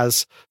like he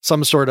has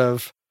some sort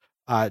of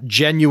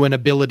genuine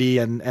ability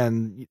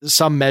and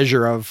some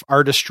measure of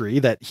artistry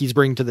that he's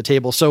bringing to the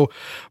table. So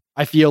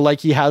I feel like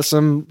he has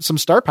some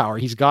star power.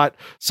 He's got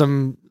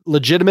some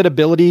legitimate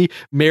ability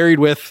married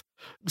with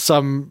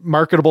some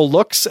marketable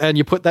looks, and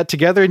you put that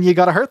together and you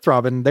got a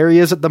heartthrob. And there he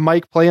is at the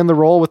mic playing the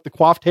role with the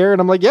coiffed hair.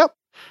 And I'm like, yep,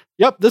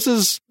 this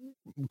is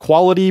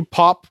quality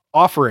pop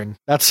offering.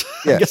 I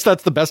guess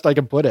that's the best I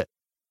can put it.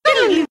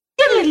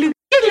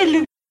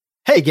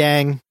 Hey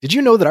gang, did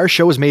you know that our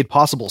show is made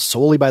possible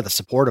solely by the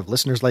support of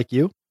listeners like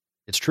you?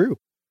 It's true.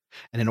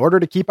 And in order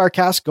to keep our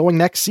cast going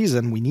next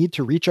season, we need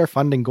to reach our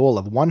funding goal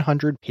of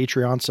 100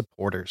 Patreon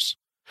supporters.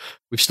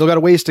 We've still got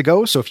a ways to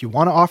go, so if you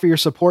want to offer your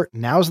support,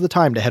 now's the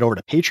time to head over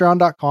to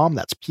patreon.com.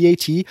 That's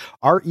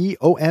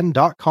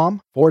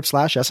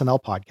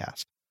patreon.com/SNL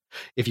podcast.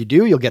 If you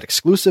do, you'll get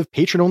exclusive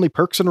patron-only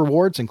perks and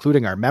rewards,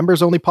 including our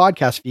members-only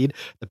podcast feed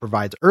that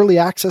provides early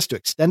access to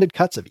extended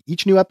cuts of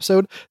each new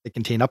episode that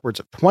contain upwards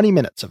of 20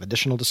 minutes of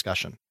additional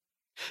discussion.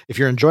 If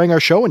you're enjoying our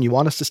show and you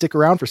want us to stick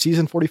around for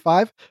season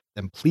 45,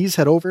 then please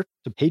head over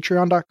to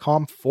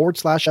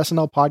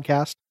patreon.com/SNL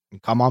podcast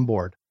and come on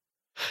board.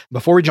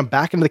 Before we jump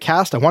back into the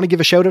cast, I want to give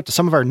a shout out to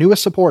some of our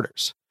newest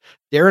supporters.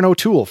 Darren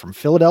O'Toole from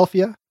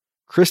Philadelphia,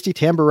 Christy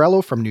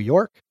Tamburello from New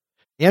York,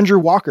 Andrew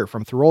Walker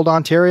from Thorold,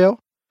 Ontario,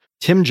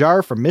 Tim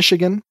Jar from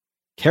Michigan,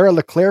 Kara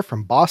Leclerc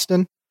from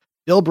Boston,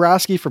 Bill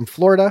Brasky from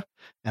Florida,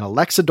 and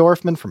Alexa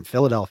Dorfman from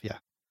Philadelphia.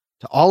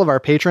 To all of our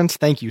patrons,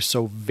 thank you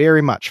so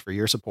very much for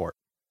your support.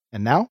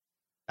 And now,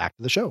 back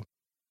to the show.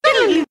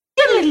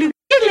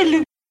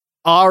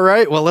 All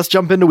right, well, let's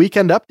jump into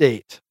Weekend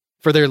Update.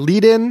 For their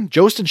lead-in,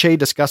 Jost and Shay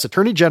discuss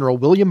Attorney General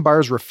William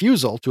Barr's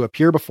refusal to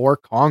appear before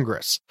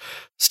Congress.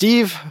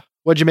 Steve,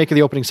 what'd you make of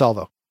the opening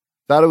salvo?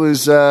 Thought it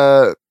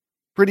was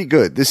pretty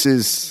good. This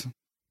is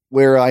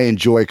where I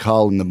enjoy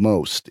Colin the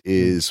most,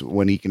 is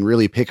when he can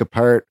really pick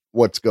apart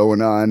what's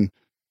going on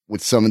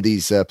with some of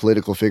these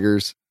political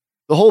figures.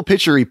 The whole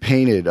picture he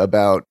painted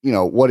about,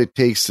 what it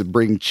takes to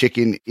bring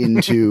chicken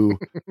into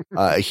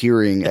a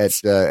hearing at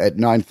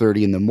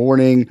 9:30 in the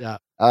morning.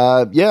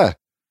 Yeah.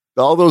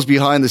 All those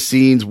behind the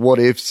scenes what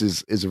ifs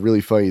is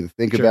really funny to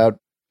think about.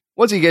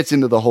 Once he gets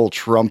into the whole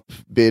Trump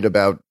bit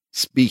about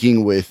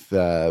speaking with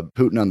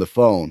Putin on the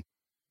phone,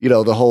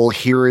 the whole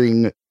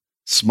hearing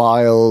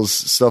smiles,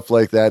 stuff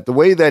like that. The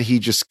way that he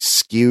just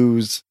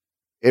skews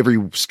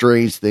every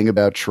strange thing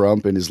about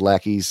Trump and his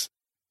lackeys,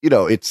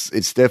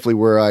 it's definitely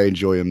where I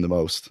enjoy him the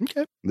most.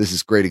 Okay. This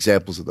is great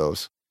examples of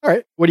those. All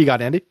right. What do you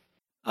got, Andy?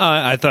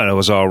 I thought it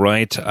was all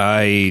right.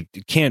 I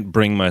can't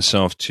bring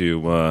myself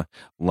to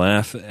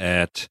laugh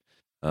at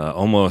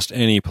almost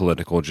any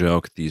political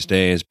joke these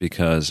days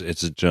because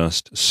it's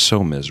just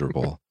so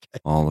miserable.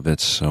 All of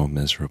it's so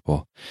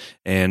miserable.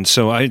 And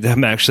so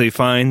I'm actually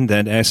fine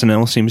that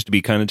SNL seems to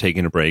be kind of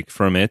taking a break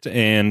from it.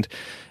 And,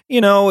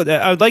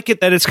 I like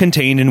it that it's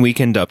contained in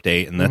Weekend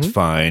Update, and that's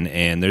fine.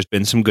 And there's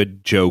been some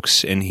good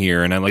jokes in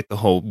here. And I like the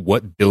whole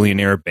what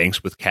billionaire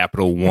banks with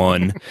Capital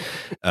One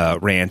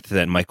rant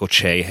that Michael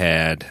Che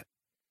had.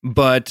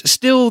 But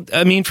still,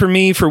 I mean, for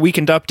me, for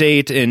Weekend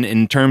Update,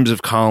 in terms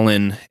of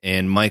Colin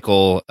and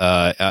Michael,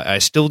 I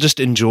still just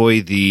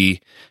enjoy the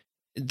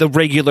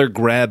regular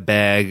grab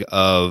bag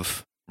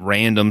of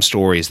random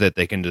stories that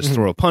they can just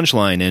throw a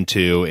punchline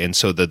into. And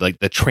so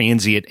the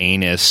transient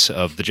anus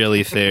of the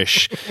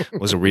jellyfish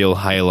was a real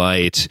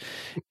highlight.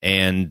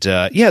 And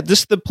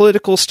the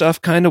political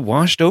stuff kind of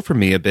washed over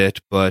me a bit,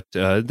 but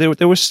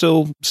there was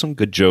still some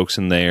good jokes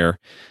in there.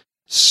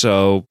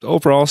 So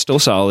overall, still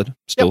solid,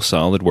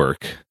 solid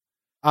work.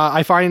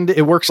 I find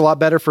it works a lot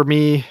better for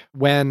me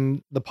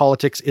when the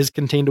politics is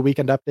contained to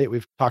Weekend Update.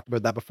 We've talked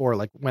about that before,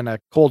 like when a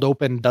cold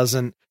open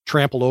doesn't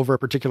trample over a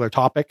particular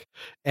topic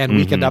and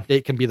Weekend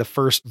Update can be the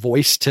first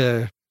voice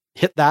to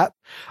hit that.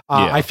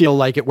 I feel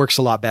like it works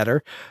a lot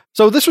better.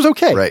 So this was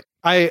okay. Right.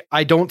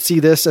 I don't see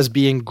this as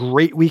being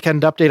great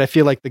Weekend Update. I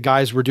feel like the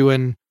guys were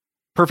doing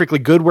perfectly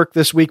good work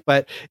this week,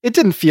 but it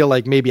didn't feel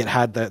like maybe it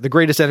had the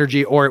greatest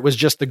energy or it was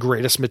just the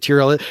greatest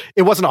material.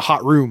 It wasn't a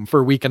hot room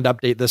for Weekend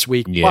Update this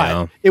week,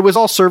 but it was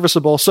all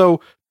serviceable.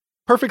 So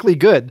perfectly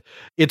good.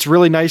 It's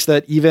really nice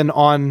that even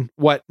on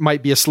what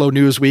might be a slow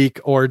news week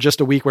or just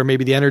a week where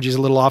maybe the energy is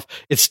a little off,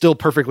 it's still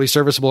perfectly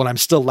serviceable and I'm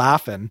still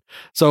laughing.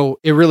 So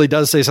it really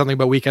does say something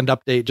about Weekend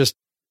Update, just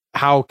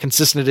how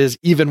consistent it is,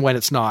 even when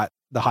it's not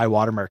the high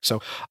watermark.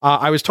 So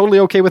I was totally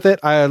okay with it.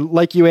 I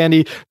like you,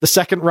 Andy, the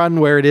second run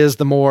where it is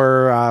the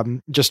more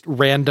just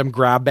random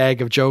grab bag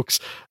of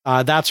jokes.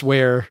 That's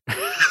where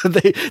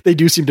they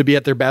do seem to be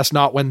at their best,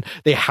 not when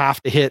they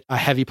have to hit a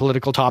heavy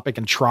political topic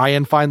and try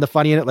and find the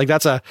funny in it. Like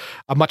that's a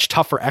much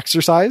tougher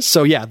exercise.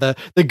 So yeah, the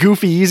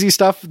goofy, easy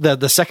stuff,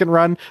 the second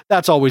run,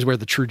 that's always where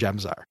the true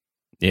gems are.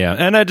 Yeah,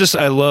 and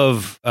I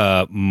love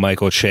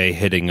Michael Che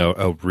hitting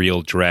a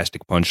real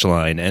drastic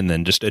punchline and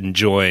then just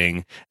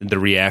enjoying the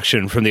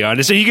reaction from the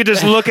audience. So you could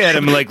just look at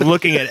him like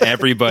looking at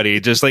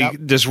everybody, just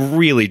like just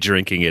really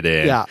drinking it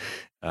in.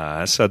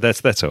 Yeah. So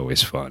that's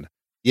always fun.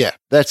 Yeah,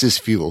 that's his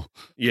fuel.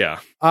 Yeah.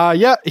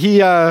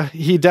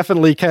 He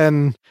definitely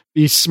can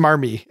be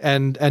smarmy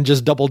and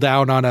just double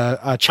down on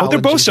a challenge.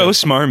 They're both so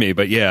smarmy,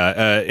 but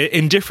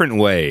in different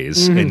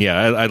ways. And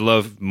I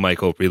love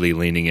Michael really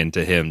leaning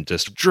into him,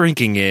 just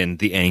drinking in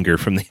the anger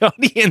from the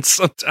audience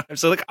sometimes.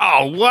 So like,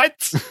 oh,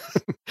 what?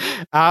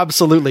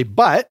 Absolutely.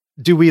 But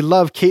do we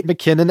love Kate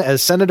McKinnon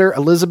as Senator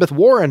Elizabeth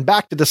Warren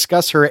back to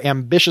discuss her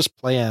ambitious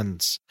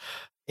plans?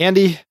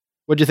 Andy,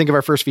 what do you think of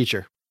our first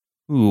feature?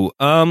 Ooh,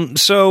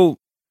 so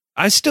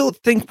I still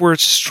think we're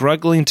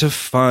struggling to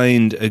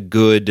find a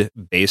good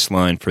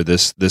baseline for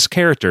this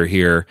character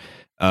here.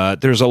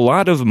 There's a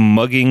lot of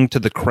mugging to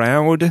the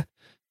crowd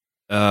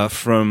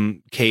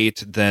from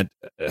Kate that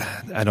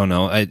I don't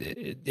know.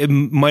 It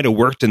might have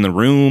worked in the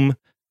room,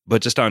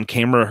 but just on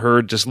camera,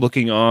 her just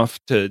looking off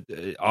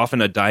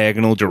in a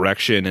diagonal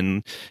direction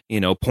and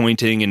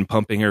pointing and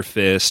pumping her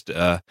fist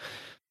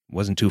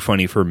wasn't too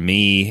funny for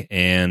me.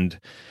 And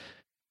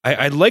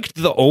I liked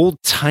the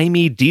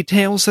old-timey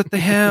details that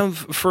they have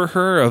for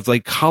her of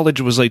like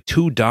college was like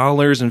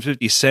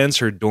 $2.50.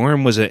 Her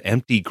dorm was an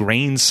empty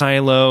grain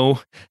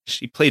silo.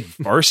 She played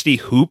varsity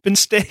hoop and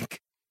stick.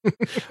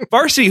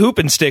 Varsity hoop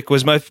and stick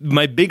was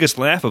my biggest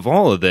laugh of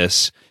all of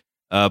this.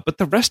 But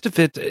the rest of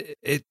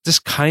it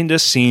just kind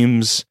of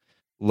seems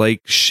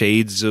like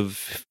shades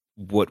of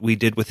what we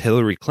did with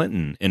Hillary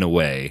Clinton in a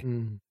way.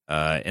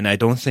 And I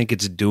don't think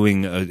it's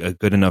doing a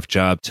good enough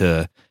job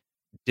to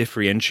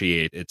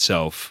differentiate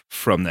itself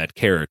from that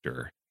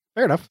character.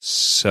 Fair enough.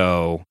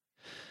 So,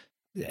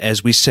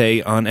 as we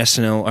say on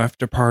SNL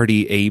After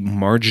Party, a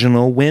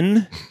marginal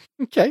win.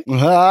 Okay.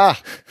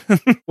 Ah,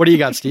 What do you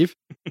got, Steve?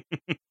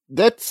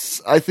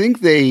 I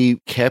think they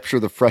capture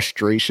the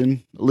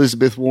frustration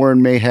Elizabeth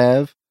Warren may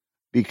have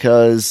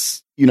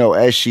because,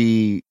 as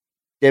she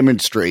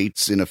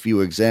demonstrates in a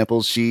few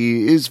examples,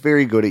 she is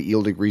very good at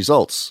yielding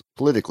results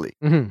politically.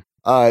 Mm-hmm.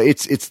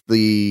 It's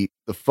the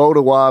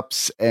photo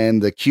ops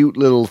and the cute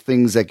little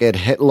things that get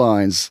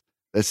headlines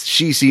that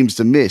she seems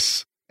to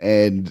miss.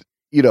 And,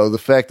 the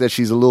fact that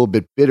she's a little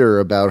bit bitter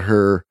about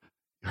her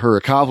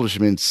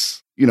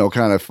accomplishments,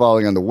 kind of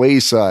falling on the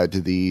wayside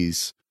to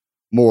these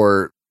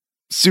more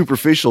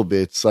superficial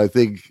bits. I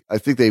think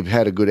they've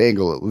had a good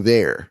angle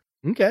there.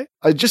 Okay.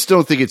 I just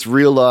don't think it's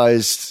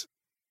realized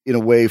in a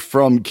way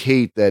from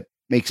Kate that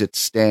makes it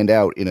stand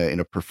out in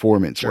a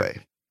performance way.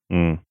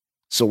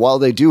 So while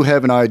they do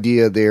have an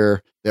idea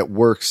there that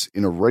works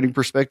in a writing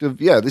perspective,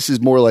 this is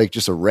more like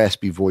just a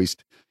raspy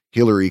voiced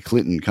Hillary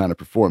Clinton kind of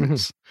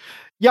performance.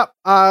 Yep.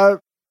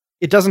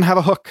 It doesn't have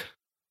a hook.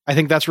 I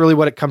think that's really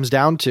what it comes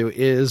down to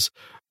is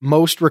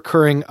most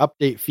recurring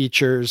update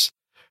features.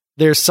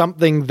 There's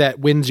something that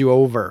wins you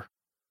over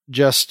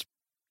just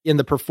in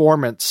the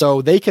performance.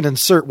 So they can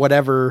insert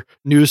whatever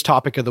news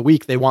topic of the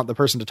week they want the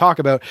person to talk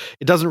about.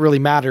 It doesn't really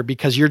matter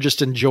because you're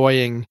just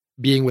enjoying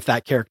being with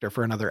that character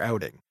for another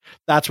outing.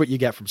 That's what you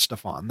get from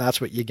Stefan.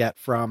 That's what you get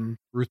from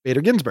Ruth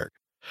Bader Ginsburg.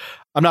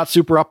 I'm not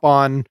super up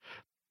on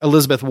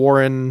Elizabeth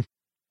Warren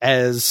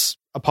as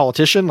a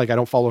politician. Like I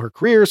don't follow her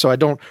career, so I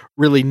don't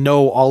really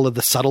know all of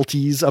the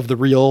subtleties of the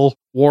real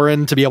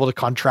Warren to be able to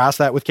contrast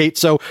that with Kate.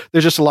 So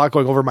there's just a lot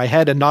going over my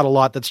head and not a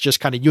lot that's just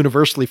kind of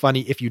universally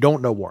funny if you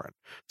don't know Warren.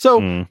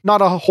 So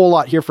not a whole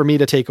lot here for me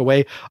to take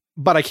away,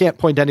 but I can't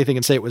point to anything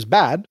and say it was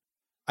bad.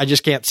 I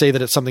just can't say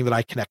that it's something that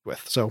I connect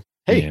with. So,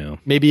 hey,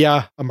 maybe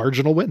a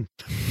marginal win.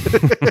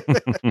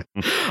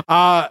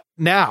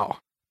 Now,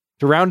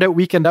 to round out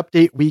Weekend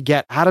Update, we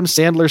get Adam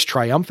Sandler's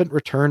triumphant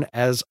return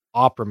as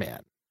Opera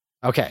Man.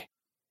 Okay.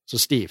 So,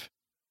 Steve,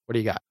 what do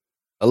you got?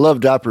 I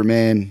loved Opera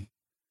Man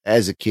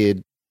as a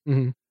kid.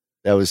 Mm-hmm.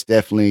 That was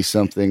definitely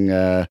something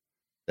that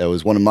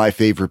was one of my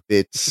favorite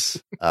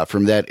bits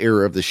from that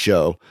era of the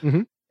show.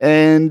 Mm-hmm.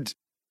 And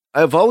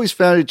I've always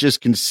found it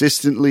just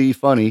consistently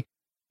funny,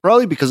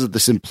 probably because of the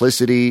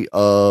simplicity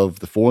of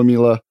the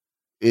formula.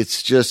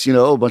 It's just,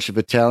 a bunch of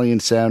Italian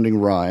sounding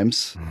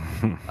rhymes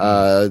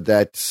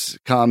that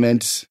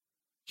comment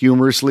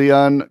humorously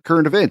on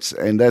current events.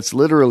 And that's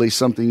literally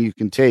something you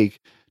can take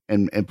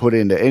and put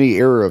into any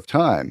era of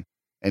time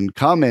and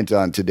comment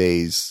on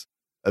today's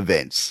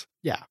events.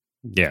 Yeah.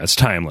 Yeah, it's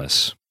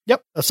timeless.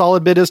 Yep. A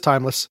solid bit is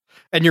timeless.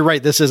 And you're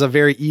right. This is a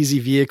very easy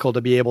vehicle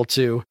to be able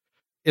to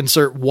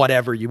insert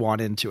whatever you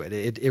want into it.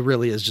 It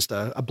really is just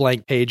a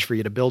blank page for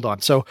you to build on.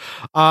 So,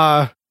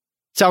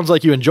 sounds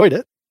like you enjoyed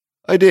it.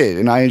 I did.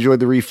 And I enjoyed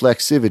the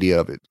reflexivity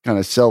of it, kind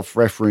of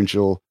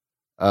self-referential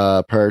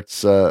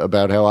parts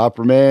about how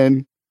Opera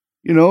Man,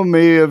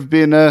 may have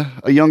been a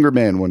younger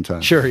man one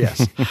time. Sure.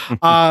 Yes.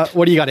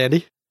 What do you got,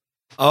 Andy?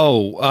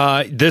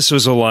 This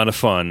was a lot of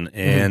fun,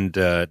 and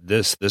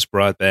this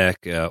brought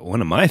back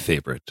one of my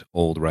favorite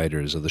old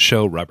writers of the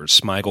show, Robert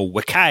Smigel.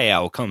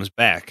 Wakayo comes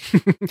back.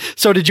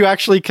 So, did you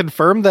actually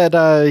confirm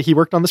that he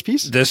worked on this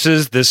piece? This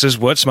is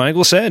what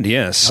Smigel said.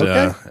 Yes.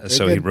 Okay.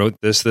 So good. He wrote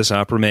this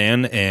Opera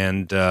Man,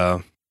 and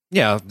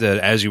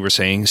as you were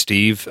saying,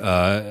 Steve,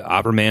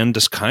 Opera Man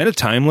just kind of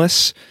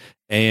timeless,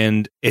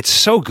 and it's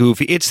so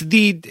goofy.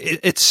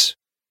 It's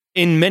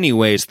in many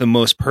ways the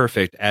most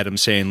perfect Adam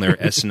Sandler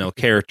SNL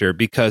character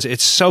because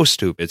it's so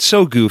stupid,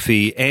 so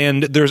goofy,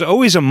 and there's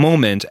always a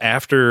moment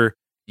after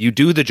you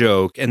do the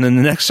joke and then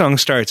the next song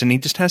starts and he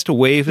just has to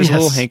wave his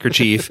little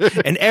handkerchief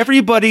and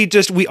everybody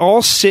we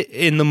all sit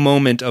in the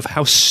moment of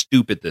how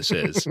stupid this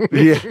is.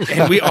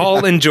 And we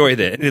all enjoy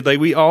that. Like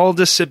we all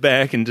just sit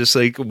back and just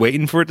like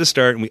waiting for it to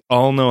start and we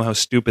all know how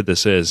stupid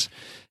this is.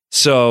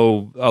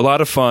 So a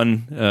lot of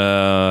fun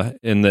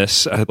in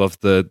this. I love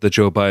the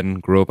Joe Biden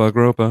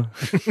gropa.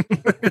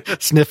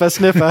 Sniffa.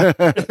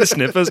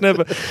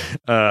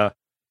 Sniffa.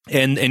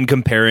 And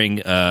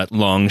comparing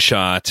Long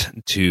Shot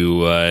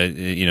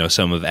to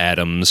some of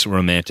Adam's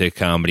romantic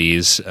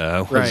comedies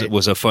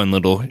was a fun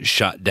little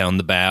shot down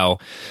the bow.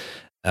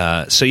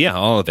 So yeah,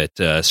 all of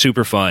it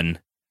super fun.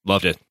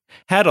 Loved it.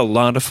 Had a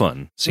lot of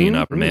fun seeing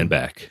Opera Man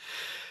back.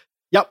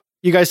 Yep,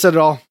 you guys said it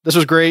all. This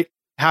was great.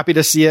 Happy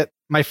to see it.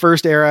 My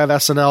first era of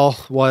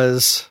SNL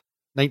was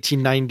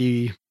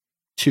 1992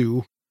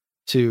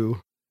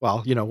 to,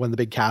 when the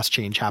big cast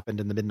change happened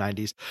in the mid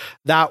 90s.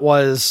 That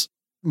was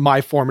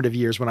my formative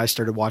years when I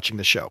started watching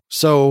the show.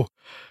 So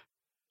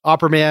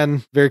Opera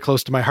Man, very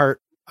close to my heart.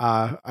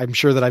 I'm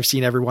sure that I've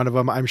seen every one of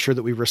them. I'm sure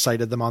that we've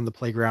recited them on the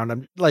playground.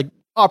 I'm like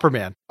Opera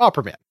Man.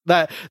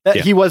 That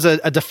he was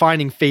a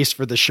defining face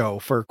for the show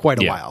for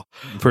quite a while.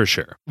 For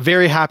sure.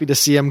 Very happy to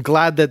see him.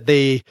 Glad that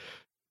they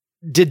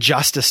did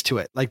justice to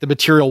it. Like the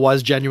material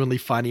was genuinely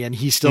funny and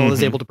he still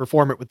is able to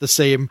perform it with the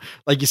same,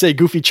 like you say,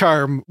 goofy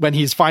charm when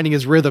he's finding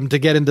his rhythm to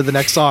get into the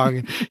next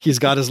song. He's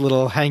got his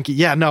little hanky.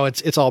 Yeah, no,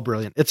 it's all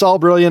brilliant. It's all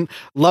brilliant.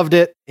 Loved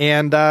it.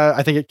 And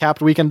I think it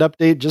capped Weekend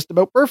Update just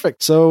about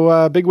perfect.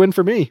 So big win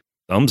for me.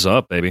 Thumbs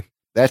up, baby.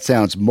 That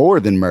sounds more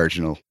than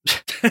marginal.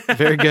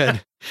 Very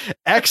good.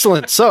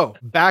 Excellent. So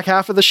back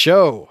half of the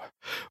show.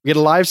 We get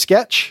a live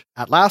sketch.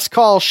 At last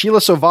call, Sheila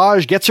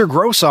Sauvage gets her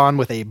gross on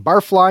with a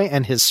barfly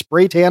and his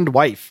spray-tanned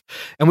wife.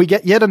 And we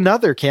get yet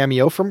another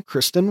cameo from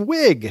Kristen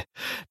Wiig.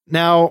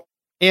 Now,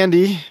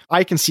 Andy,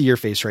 I can see your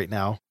face right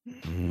now.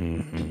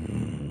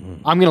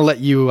 I'm going to let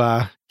you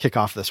kick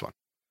off this one.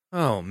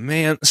 Oh,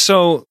 man.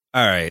 So,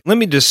 all right. Let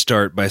me just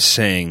start by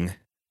saying,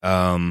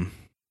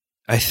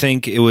 I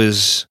think it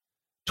was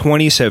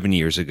 27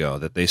 years ago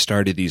that they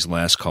started these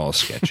last call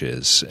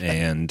sketches,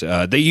 and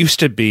they used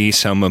to be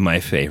some of my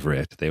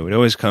favorite. They would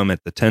always come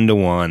at the 10 to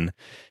 1,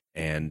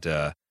 and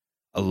a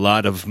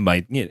lot of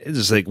my, it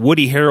was like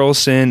Woody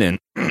Harrelson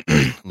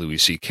and Louis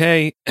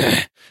C.K.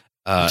 There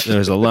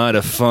was a lot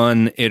of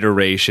fun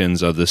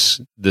iterations of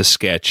this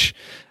sketch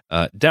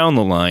down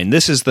the line.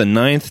 This is the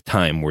 9th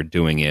time we're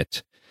doing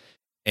it.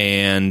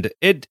 And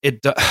it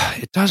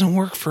doesn't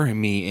work for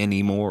me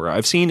anymore.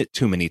 I've seen it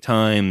too many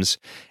times,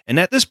 and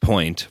at this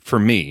point, for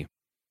me,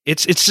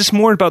 it's just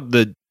more about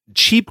the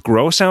cheap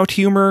gross out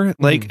humor.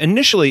 Like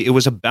initially, it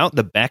was about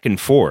the back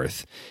and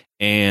forth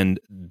and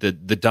the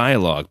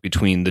dialogue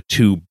between the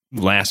two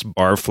last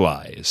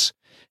barflies,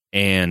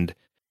 and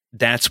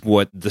that's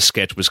what the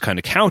sketch was kind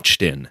of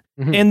couched in.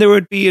 And there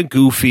would be a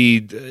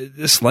goofy,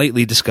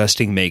 slightly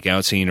disgusting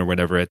makeout scene or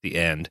whatever at the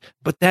end,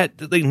 but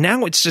that like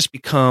now it's just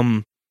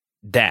become.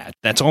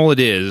 That's all it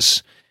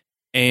is.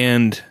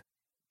 And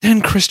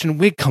then Kristen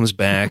Wiig comes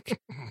back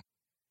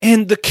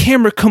and the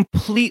camera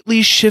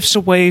completely shifts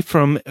away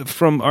from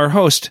our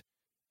host,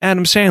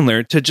 Adam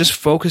Sandler, to just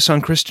focus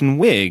on Kristen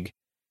Wiig.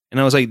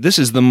 And I was like, this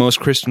is the most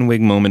Kristen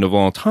Wiig moment of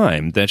all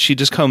time, that she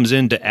just comes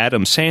into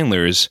Adam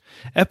Sandler's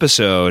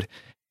episode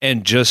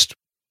and just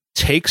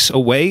takes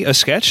away a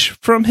sketch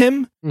from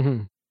him.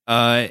 And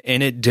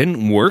it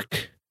didn't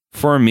work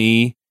for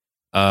me.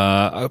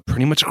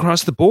 Pretty much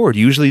across the board.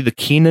 Usually the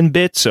Keenan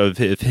bits of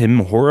him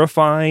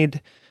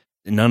horrified,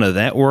 none of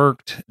that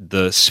worked.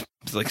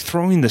 Like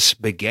throwing the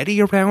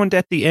spaghetti around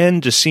at the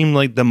end just seemed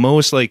like the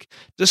most like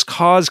just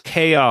cause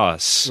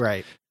chaos,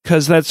 right?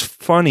 Because that's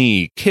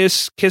funny.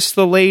 Kiss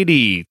the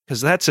lady, because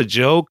that's a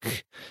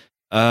joke.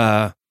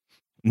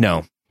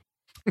 No.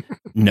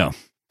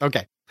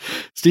 Okay,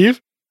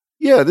 Steve.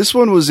 Yeah, this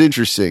one was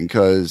interesting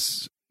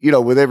because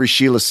with every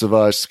Sheila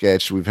Sauvage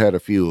sketch, we've had a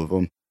few of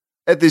them.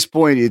 At this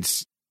point,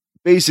 it's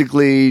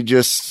basically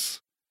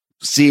just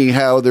seeing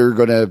how they're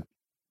going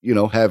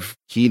to, have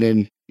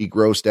Keenan be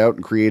grossed out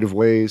in creative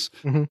ways.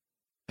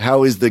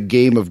 How is the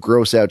game of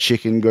gross out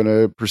chicken going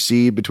to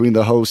proceed between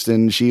the host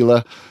and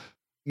Sheila?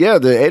 Yeah,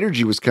 the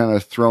energy was kind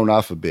of thrown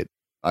off a bit,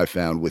 I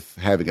found, with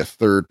having a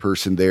third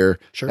person there,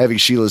 having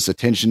Sheila's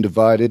attention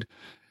divided.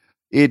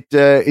 It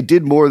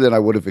did more than I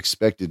would have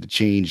expected to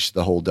change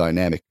the whole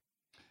dynamic.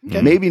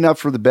 Okay. Maybe not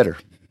for the better.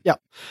 Yeah,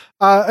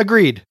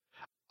 agreed.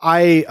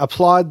 I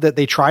applaud that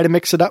they try to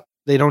mix it up.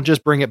 They don't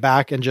just bring it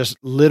back and just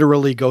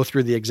literally go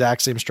through the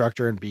exact same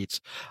structure and beats.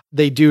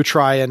 They do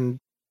try and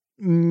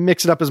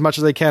mix it up as much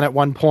as they can. At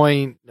one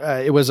point,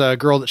 it was a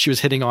girl that she was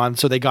hitting on,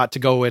 so they got to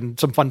go in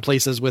some fun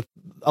places with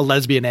a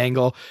lesbian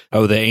angle.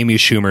 Oh, the Amy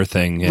Schumer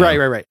thing. Yeah.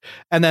 Right.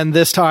 And then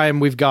this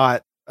time we've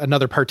got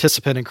another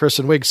participant in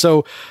Kristen Wiig.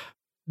 So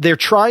they're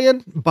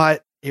trying,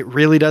 but it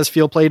really does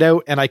feel played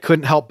out. And I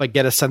couldn't help but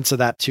get a sense of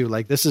that too.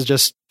 Like, this is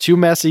just too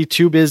messy,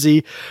 too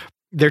busy.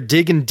 They're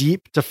digging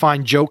deep to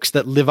find jokes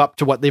that live up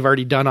to what they've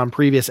already done on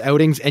previous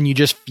outings. And you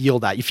just feel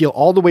that. You feel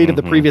all the way to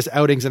the previous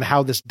outings and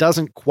how this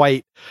doesn't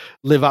quite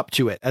live up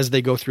to it as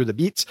they go through the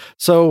beats.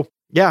 So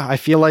yeah, I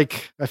feel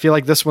like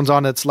this one's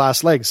on its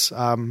last legs.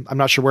 I'm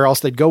not sure where else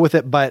they'd go with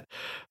it, but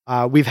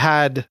we've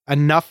had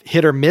enough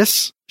hit or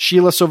miss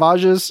Sheila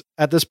Sauvages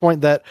at this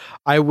point that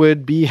I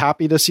would be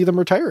happy to see them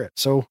retire it.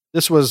 So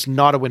this was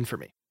not a win for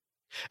me.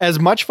 As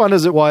much fun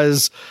as it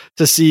was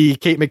to see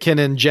Kate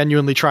McKinnon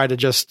genuinely try to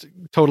just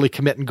totally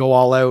commit and go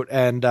all out.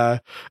 And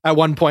at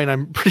one point,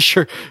 I'm pretty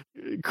sure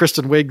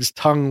Kristen Wiig's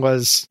tongue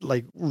was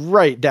like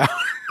right down.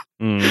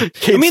 I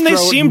mean, they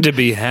seemed to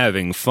be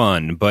having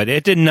fun, but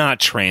it did not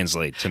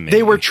translate to me.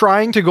 They were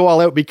trying to go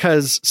all out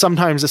because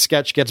sometimes a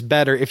sketch gets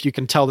better if you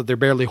can tell that they're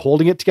barely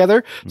holding it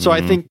together. So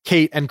I think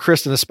Kate and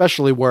Kristen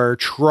especially were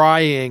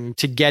trying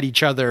to get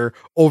each other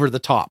over the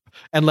top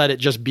and let it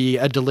just be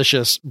a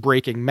delicious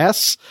breaking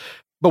mess.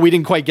 But we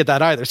didn't quite get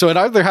that either. So it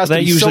either has to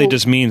be that usually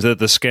just means that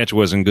the sketch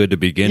wasn't good to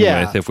begin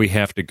with if we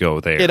have to go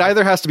there. It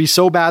either has to be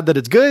so bad that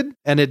it's good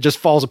and it just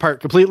falls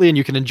apart completely and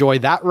you can enjoy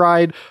that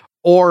ride,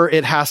 or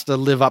it has to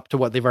live up to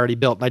what they've already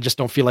built. And I just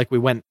don't feel like we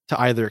went to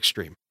either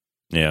extreme.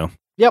 Yeah.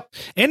 Yep.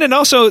 And it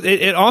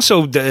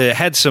also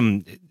had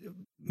some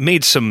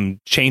made some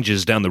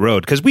changes down the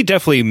road, because we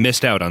definitely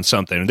missed out on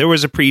something. There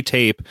was a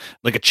pre-tape,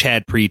 like a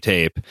Chad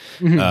pre-tape,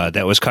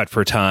 that was cut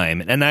for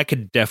time, and I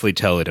could definitely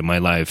tell it in my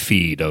live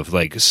feed of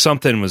like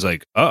something was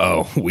like,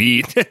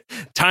 we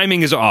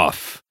timing is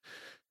off,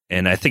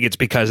 and I think it's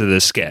because of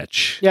this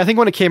sketch. Yeah, I think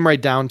when it came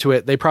right down to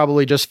it, they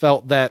probably just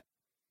felt that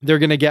they're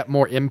going to get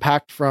more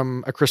impact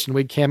from a Kristen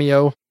Wiig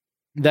cameo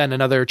than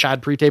another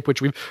Chad pre-tape,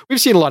 which we've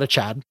seen a lot of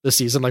Chad this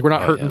season. Like, we're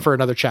not hurting for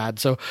another Chad.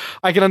 So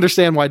I can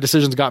understand why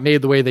decisions got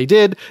made the way they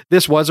did.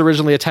 This was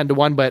originally a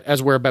 10-1, but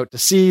as we're about to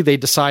see, they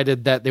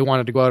decided that they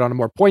wanted to go out on a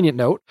more poignant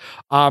note.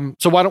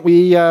 So why don't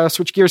we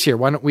switch gears here?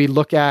 Why don't we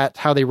look at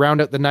how they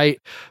round out the night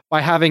by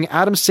having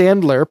Adam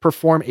Sandler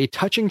perform a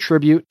touching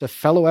tribute to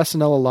fellow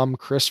SNL alum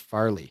Chris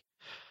Farley.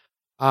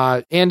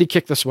 Andy,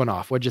 kick this one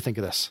off. What'd you think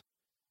of this?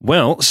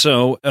 Well,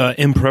 so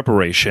in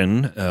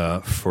preparation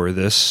for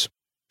this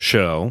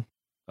show,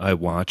 I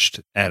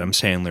watched Adam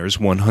Sandler's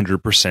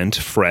 100%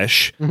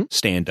 Fresh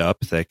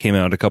stand-up that came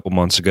out a couple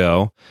months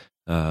ago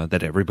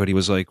that everybody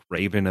was like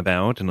raving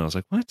about. And I was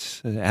like,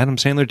 what? Adam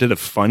Sandler did a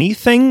funny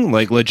thing?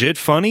 Like legit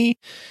funny?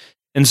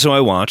 And so I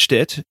watched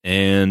it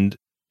and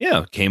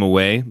came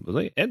away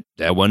like,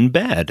 that wasn't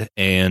bad.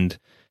 And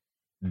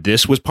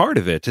this was part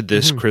of it.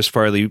 This Chris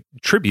Farley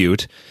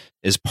tribute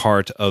is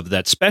part of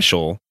that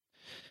special.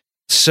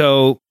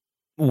 So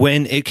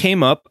when it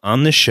came up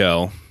on the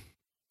show,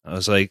 I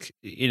was like,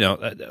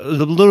 a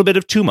little bit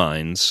of two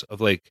minds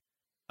of like,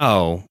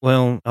 oh,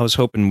 well, I was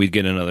hoping we'd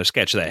get another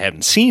sketch that I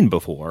haven't seen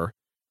before,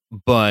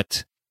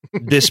 but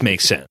this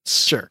makes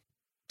sense. Sure.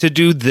 To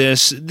do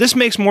this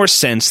makes more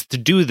sense to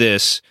do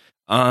this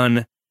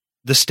on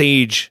the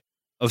stage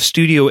of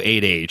Studio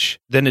 8H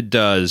than it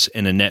does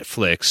in a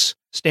Netflix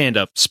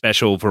stand-up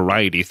special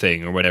variety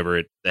thing or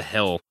whatever the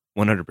hell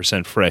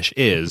 100% Fresh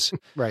is.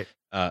 Right.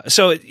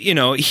 So,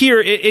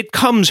 here it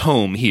comes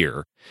home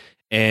here,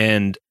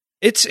 and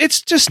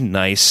it's just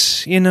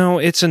nice.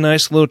 It's a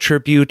nice little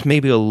tribute,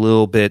 maybe a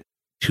little bit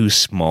too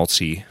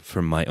schmaltzy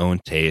for my own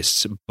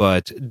tastes,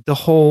 but the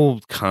whole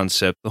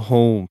concept, the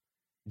whole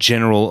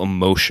general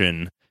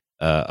emotion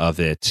of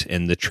it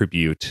and the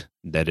tribute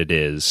that it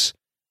is,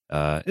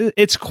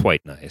 it's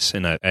quite nice.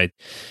 And I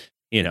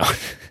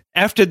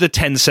after the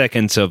 10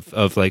 seconds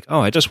of like,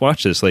 oh, I just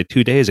watched this like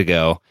 2 days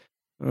ago.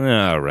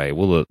 All right,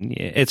 well,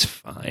 it's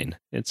fine.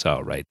 It's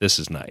all right. This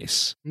is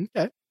nice.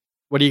 Okay.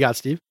 What do you got,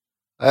 Steve?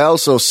 I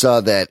also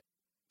saw that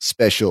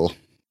special.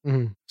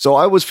 So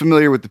I was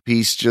familiar with the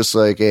piece just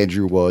like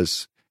Andrew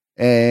was.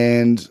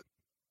 And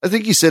I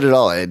think you said it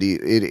all, Andy.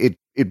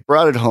 It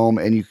brought it home,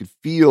 and you could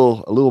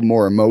feel a little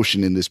more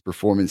emotion in this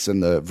performance than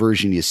the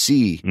version you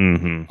see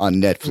on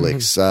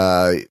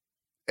Netflix.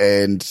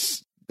 And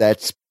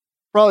that's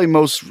probably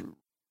most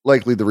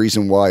likely the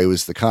reason why. It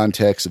was the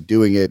context of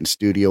doing it in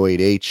Studio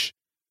 8H.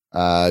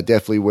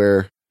 Definitely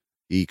where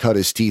he cut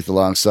his teeth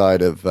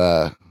alongside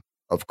of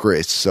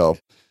Chris. So,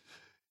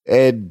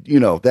 and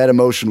that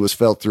emotion was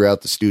felt throughout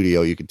the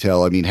studio. You could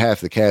tell. I mean,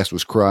 half the cast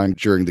was crying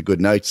during the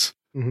good nights.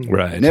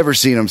 Right. Never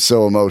seen him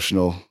so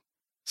emotional.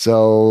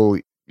 So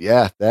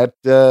yeah, that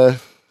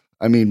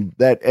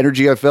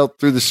energy I felt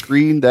through the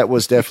screen, that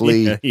was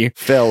definitely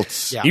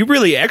felt. Yeah. You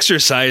really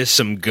exercised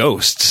some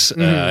ghosts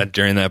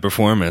during that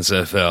performance,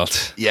 I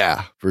felt.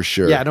 Yeah, for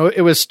sure. Yeah, no,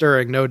 it was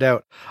stirring, no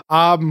doubt.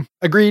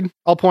 Agreed,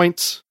 all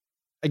points.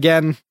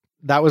 Again,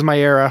 that was my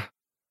era.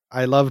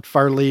 I loved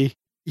Farley.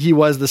 He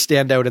was the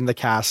standout in the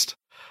cast.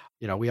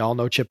 We all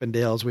know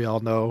Chippendales. We all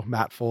know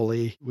Matt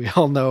Foley. We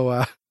all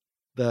know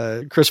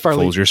the Chris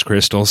Farley. Folgers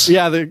Crystals.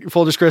 Yeah, the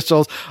Folgers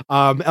Crystals.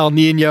 El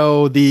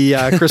Nino,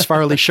 the Chris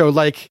Farley show.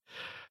 Like,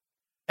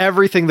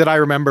 everything that I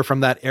remember from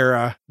that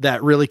era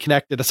that really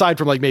connected, aside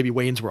from like maybe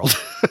Wayne's World,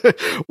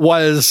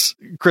 was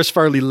Chris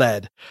Farley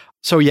led.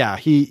 So yeah,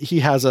 he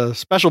has a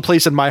special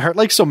place in my heart,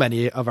 like so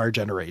many of our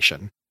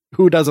generation.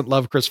 Who doesn't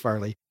love Chris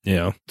Farley?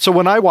 Yeah. So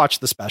when I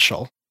watched the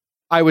special,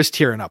 I was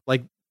tearing up.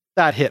 Like,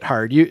 that hit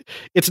hard.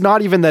 It's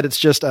not even that it's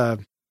just a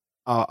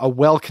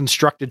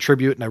well-constructed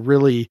tribute and a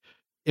really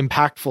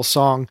impactful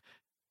song.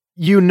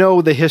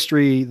 The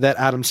history that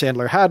Adam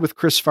Sandler had with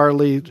Chris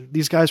Farley.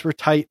 These guys were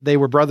tight. They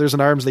were brothers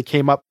in arms. They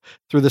came up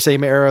through the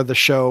same era of the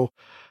show.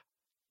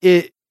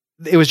 It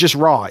was just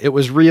raw. It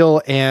was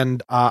real.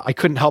 And I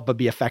couldn't help but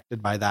be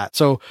affected by that.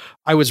 So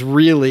I was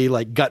really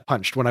like gut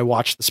punched when I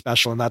watched the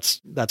special, and that's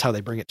how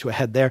they bring it to a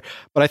head there.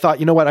 But I thought,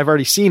 you know what? I've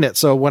already seen it.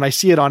 So when I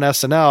see it on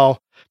SNL,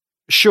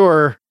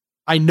 sure,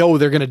 I know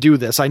they're going to do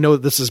this. I know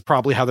this is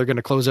probably how they're going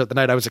to close out the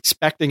night. I was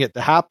expecting it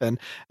to happen. And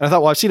I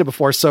thought, well, I've seen it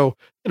before. So,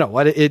 you know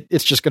what?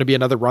 It's just going to be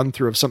another run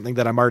through of something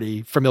that I'm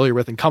already familiar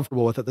with and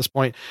comfortable with at this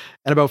point.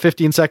 And about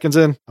 15 seconds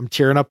in, I'm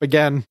tearing up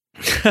again.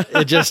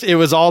 It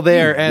was all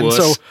there. And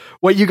so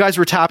what you guys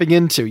were tapping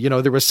into,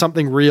 there was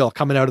something real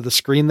coming out of the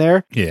screen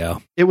there. Yeah.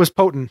 It was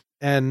potent,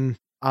 and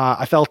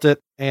I felt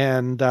it.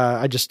 And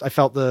I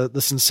felt the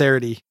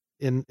sincerity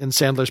in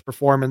Sandler's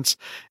performance.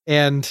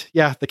 And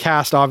yeah, the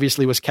cast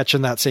obviously was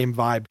catching that same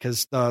vibe,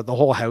 because the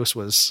whole house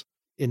was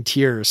in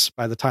tears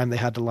by the time they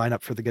had to line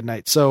up for the good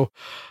night. So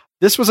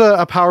this was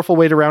a powerful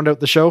way to round out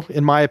the show,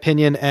 in my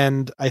opinion.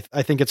 And I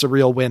think it's a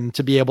real win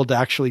to be able to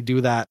actually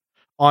do that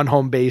on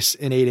home base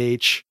in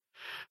 8H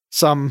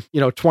some,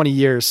 20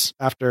 years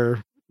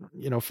after,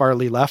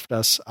 Farley left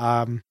us.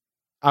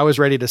 I was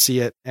ready to see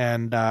it,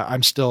 and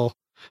I'm still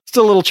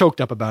a little choked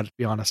up about it, to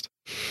be honest.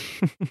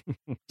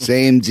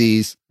 Same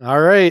Z's.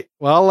 All right.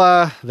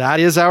 Well, that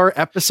is our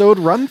episode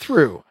run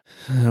through.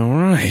 All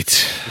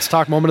right. Let's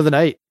talk moment of the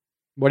night.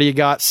 What do you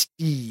got,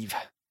 Steve?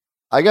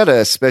 I got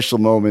a special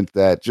moment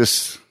that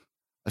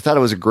I thought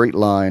it was a great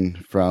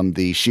line from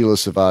the Sheila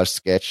Savage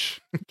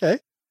sketch. Okay.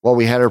 While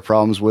we had our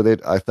problems with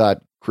it, I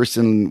thought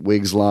Kristen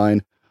Wiig's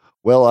line,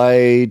 "Well,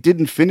 I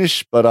didn't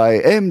finish, but I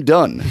am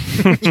done,"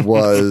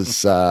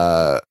 was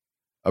a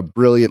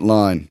brilliant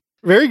line.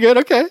 Very good.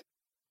 Okay.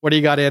 What do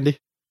you got, Andy?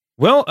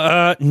 Well,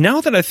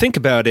 now that I think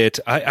about it,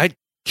 I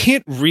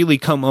can't really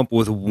come up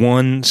with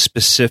one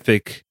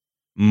specific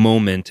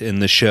moment in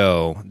the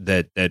show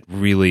that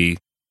really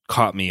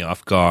caught me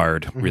off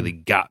guard, really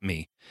got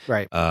me.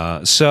 Right.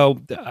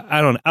 So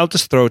I don't know. I'll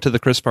just throw it to the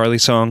Chris Farley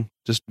song,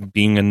 just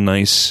being a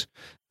nice,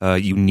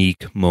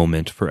 unique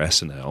moment for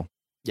SNL.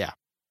 Yeah.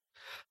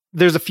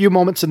 There's a few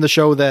moments in the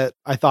show that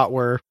I thought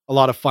were a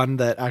lot of fun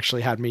that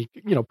actually had me,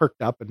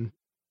 perked up and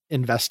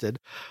invested,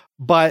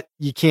 but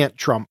you can't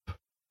trump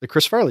the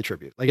Chris Farley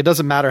tribute. Like, it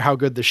doesn't matter how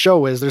good the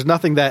show is. There's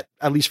nothing that,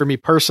 at least for me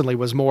personally,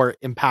 was more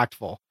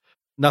impactful.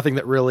 Nothing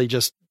that really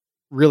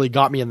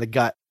got me in the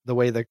gut the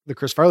way the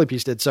Chris Farley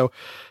piece did. So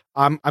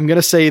I'm going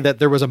to say that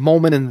there was a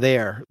moment in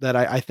there that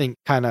I think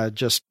kind of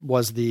just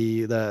was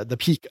the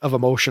peak of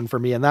emotion for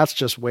me. And that's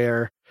just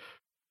where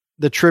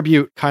the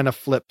tribute kind of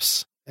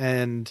flips,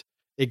 and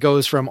it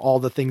goes from all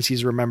the things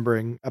he's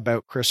remembering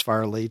about Chris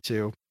Farley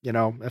to,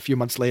 a few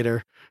months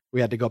later,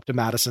 we had to go up to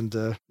Madison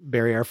to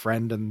bury our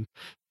friend, and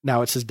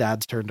now it's his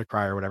dad's turn to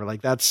cry or whatever.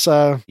 Like, that's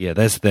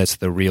that's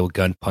the real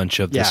gun punch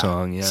of the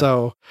song. Yeah.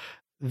 So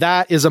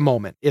that is a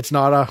moment. It's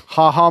not a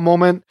ha-ha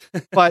moment,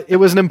 but it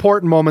was an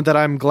important moment that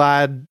I'm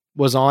glad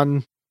was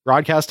on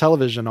broadcast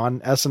television on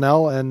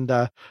SNL.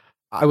 And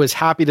I was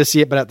happy to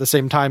see it, but at the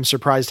same time,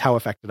 surprised how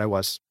affected I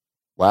was.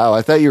 Wow,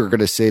 I thought you were going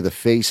to say the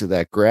face of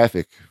that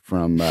graphic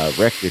from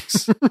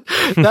Rectix.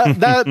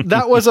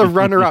 that was a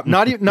runner-up.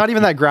 Not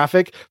even that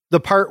graphic. The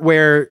part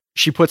where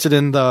she puts it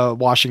in the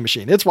washing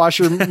machine. It's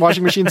washing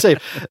machine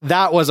safe.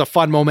 That was a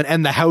fun moment,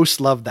 and the house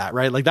loved that.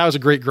 Right, like that was a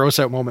great gross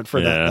out moment for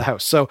the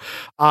house. So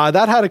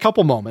that had a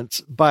couple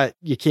moments, but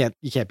you can't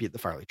beat the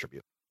Farley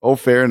tribute. Oh,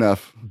 fair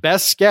enough.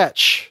 Best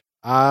sketch,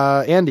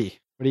 Andy.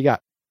 What do you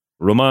got?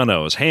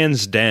 Romano's,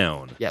 hands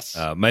down. Yes,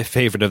 my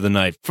favorite of the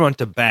night, front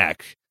to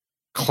back.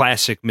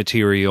 Classic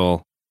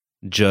material.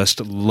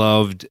 Just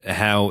loved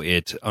how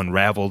it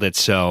unraveled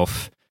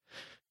itself.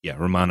 Yeah,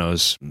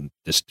 Romano's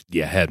just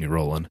had me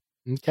rolling.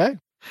 Okay.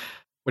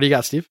 What do you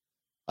got, Steve?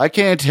 I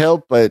can't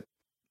help but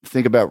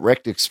think about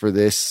Rectix for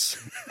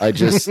this. I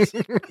just,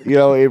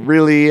 it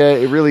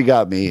really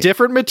got me.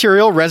 Different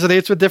material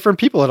resonates with different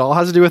people. It all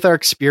has to do with our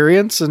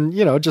experience and,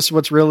 just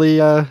what's really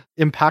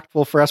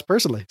impactful for us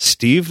personally.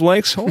 Steve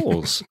likes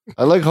holes.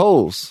 I like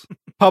holes.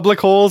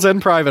 Public holes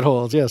and private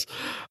holes, yes.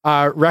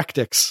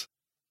 Rectix.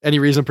 Any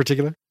reason in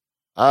particular?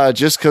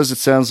 Just because it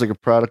sounds like a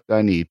product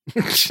I need.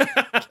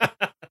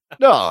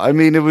 No, I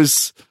mean, it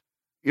was,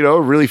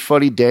 a really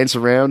funny dance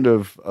around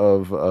of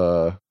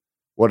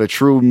what a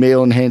true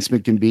male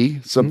enhancement can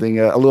be.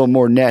 Something a little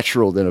more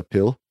natural than a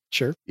pill.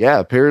 Sure. Yeah,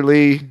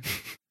 apparently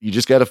you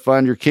just got to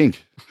find your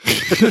kink.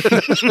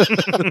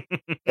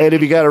 And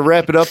if you got to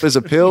wrap it up as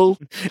a pill,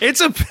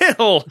 it's a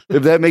pill.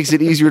 If that makes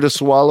it easier to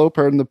swallow,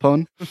 pardon the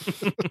pun,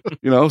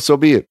 so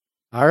be it.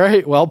 All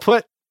right. Well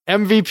put.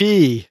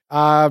 MVP.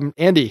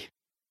 Andy.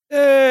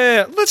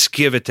 Let's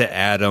give it to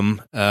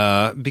Adam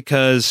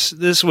because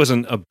this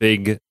wasn't a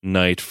big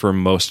night for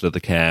most of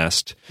the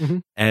cast,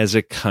 as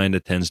it kind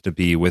of tends to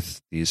be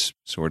with these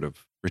sort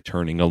of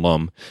returning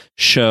alum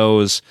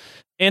shows.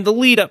 And the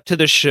lead up to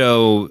the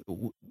show,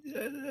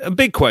 a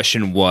big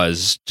question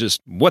was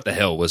just what the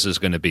hell was this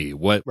going to be?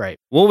 What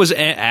was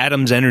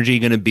Adam's energy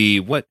going to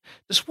be? What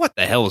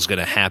the hell is going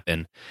to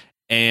happen?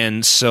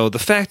 And so the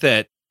fact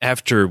that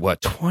after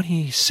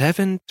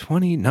 27,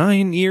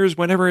 29 years,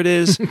 whatever it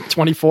is,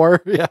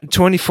 24, yeah,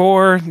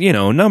 24,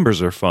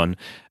 numbers are fun.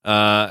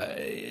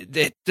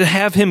 To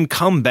have him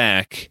come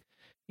back,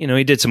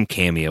 he did some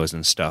cameos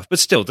and stuff, but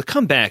still to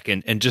come back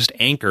and just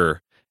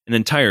anchor an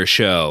entire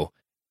show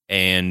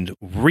and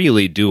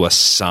really do a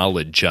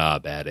solid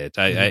job at it.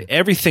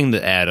 Everything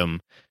that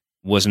Adam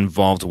was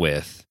involved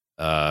with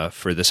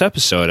for this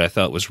episode, I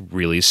thought was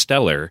really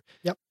stellar.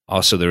 Yep.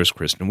 Also, there was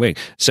Kristen Wiig.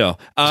 So,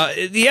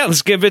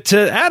 let's give it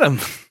to Adam.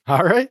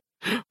 All right.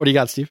 What do you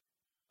got, Steve?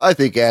 I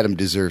think Adam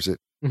deserves it.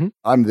 Mm-hmm.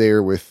 I'm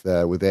there with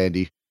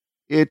Andy.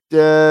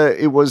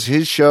 It was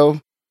his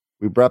show.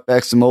 We brought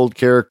back some old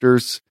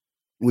characters.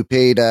 We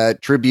paid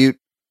tribute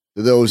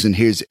to those in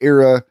his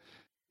era.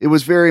 It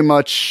was very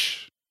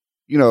much,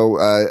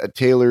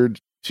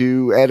 tailored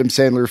to Adam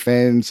Sandler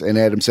fans and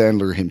Adam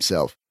Sandler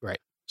himself. Right.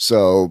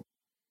 So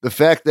the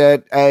fact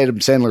that Adam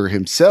Sandler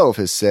himself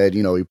has said,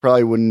 he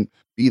probably wouldn't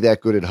be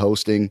that good at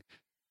hosting.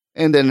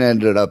 and then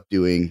ended up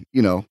doing,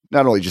 not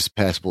only just a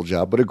passable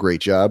job, but a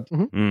great job.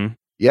 Mm.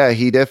 Yeah,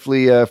 he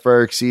definitely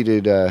far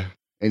exceeded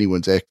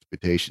anyone's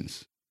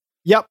expectations.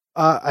 Yep.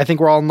 I think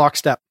we're all in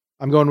lockstep.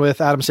 I'm going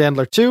with Adam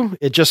Sandler too.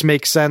 It just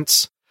makes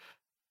sense.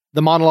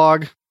 The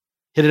monologue,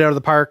 hit it out of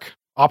the park.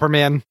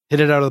 Opperman, hit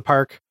it out of the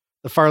park.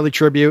 The Farley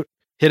tribute,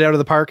 hit out of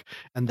the park.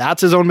 And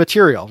that's his own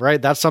material,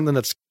 right? That's something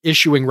that's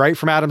issuing right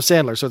from Adam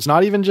Sandler. So it's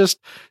not even just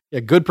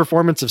a good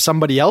performance of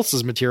somebody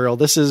else's material.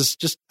 This is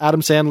just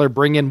Adam Sandler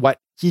bringing what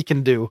he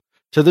can do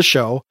to the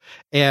show,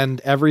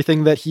 and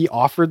everything that he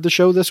offered the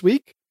show this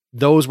week.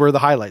 Those were the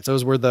highlights.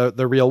 Those were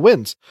the real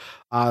wins.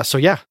 So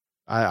yeah,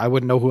 I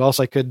wouldn't know who else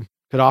I could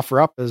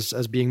offer up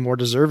as being more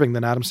deserving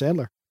than Adam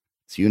Sandler.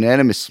 It's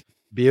unanimous.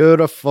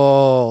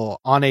 Beautiful.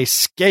 On a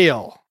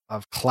scale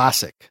of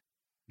classic,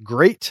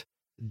 great,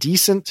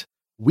 decent,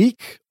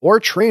 weak, or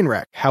train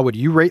wreck, how would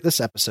you rate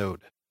this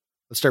episode?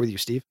 Let's start with you,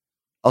 Steve.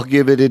 I'll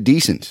give it a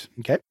decent.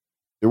 Okay.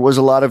 There was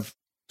a lot of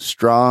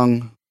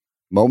strong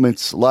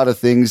moments, a lot of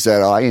things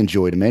that I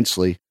enjoyed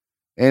immensely.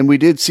 And we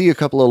did see a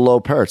couple of low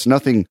parts.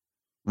 Nothing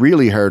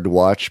really hard to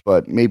watch,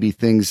 but maybe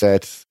things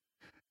that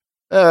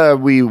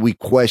we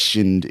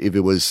questioned if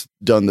it was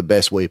done the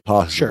best way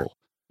possible. Sure.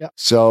 Yeah.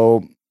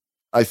 So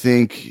I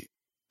think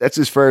that's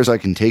as far as I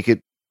can take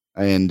it.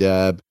 And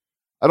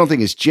I don't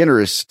think it's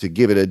generous to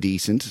give it a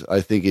decent.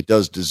 I think it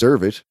does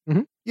deserve it.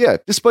 Mm-hmm. Yeah,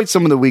 despite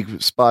some of the weak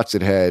spots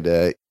it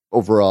had,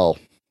 overall,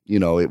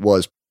 it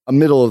was a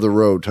middle of the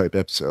road type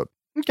episode.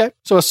 Okay.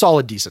 So a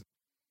solid decent.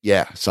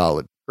 Yeah,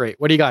 solid. Great.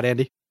 What do you got,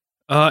 Andy?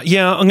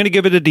 Yeah, I'm going to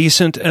give it a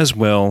decent as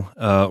well.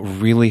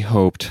 Really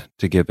hoped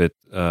to give it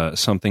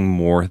something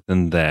more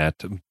than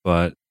that,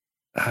 but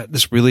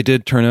this really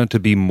did turn out to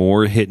be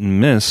more hit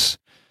and miss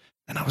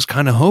than I was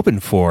kind of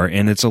hoping for,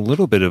 and it's a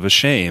little bit of a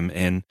shame.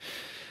 And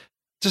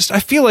just, I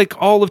feel like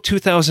all of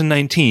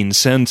 2019,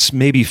 since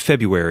maybe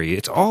February,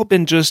 it's all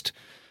been just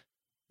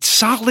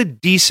solid,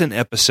 decent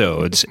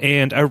episodes,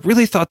 and I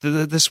really thought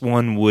that this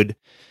one would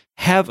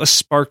have a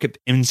spark of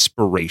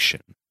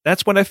inspiration.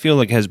 That's what I feel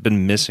like has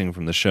been missing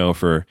from the show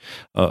for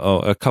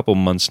a couple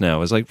months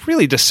now, is like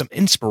really just some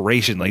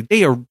inspiration. Like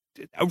I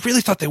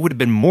really thought they would have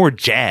been more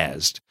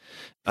jazzed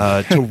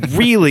to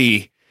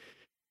really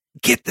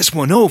get this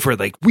one over.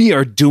 Like, we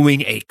are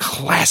doing a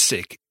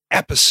classic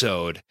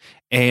episode,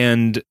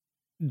 and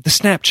the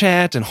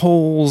Snapchat and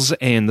Holes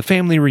and the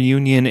family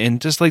reunion,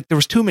 and just like there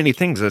was too many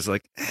things that's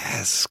like,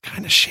 it's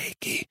kind of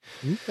shaky.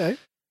 Okay.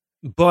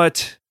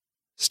 But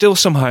still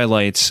some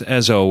highlights,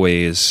 as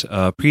always.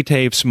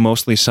 Pre-tapes,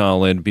 mostly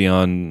solid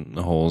beyond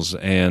the Holes,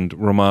 and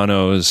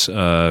Romano's,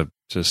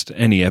 just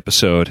any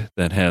episode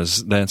that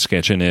has that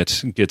sketch in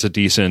it gets a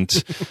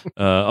decent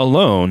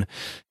alone.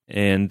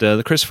 And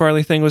the Chris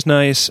Farley thing was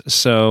nice,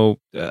 so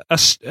a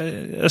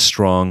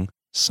strong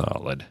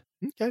solid.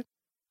 Okay.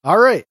 All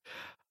right.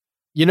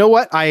 You know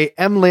what? I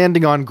am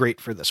landing on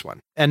great for this one.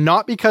 And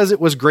not because it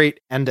was great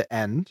end to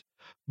end,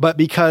 but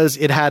because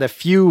it had a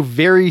few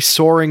very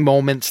soaring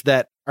moments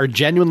that are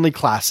genuinely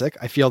classic.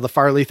 I feel the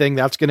Farley thing,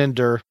 that's going to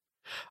endure.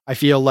 I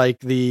feel like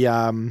the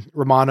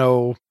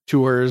Romano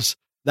tours,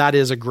 that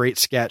is a great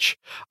sketch.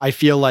 I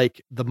feel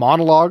like the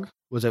monologue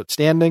was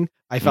outstanding.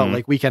 I felt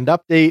like Weekend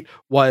Update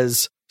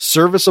was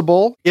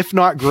serviceable, if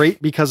not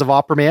great because of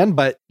Opperman,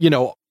 but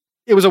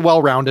it was a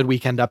well-rounded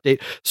Weekend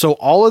Update. So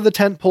all of the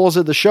tent poles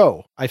of the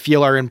show, I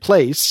feel, are in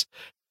place.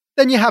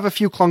 Then you have a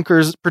few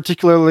clunkers,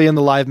 particularly in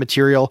the live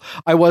material.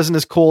 I wasn't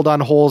as cold on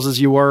Holes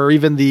as you were, or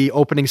even the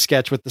opening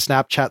sketch with the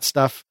Snapchat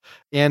stuff,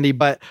 Andy.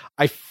 But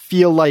I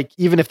feel like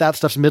even if that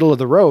stuff's middle of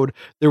the road,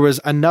 there was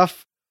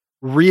enough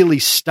really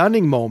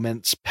stunning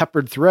moments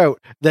peppered throughout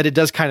that it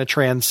does kind of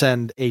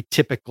transcend a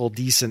typical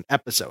decent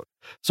episode.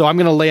 So I'm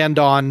going to land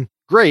on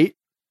great,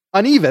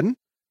 uneven,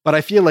 but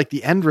I feel like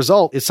the end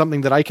result is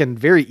something that I can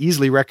very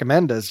easily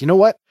recommend as, you know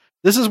what?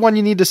 This is one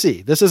you need to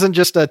see. This isn't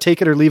just a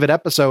take it or leave it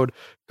episode.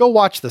 Go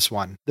watch this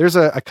one. There's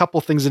a couple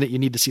things in it you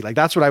need to see. Like,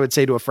 that's what I would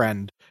say to a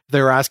friend if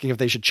they were asking if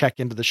they should check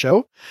into the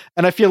show.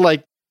 And I feel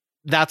like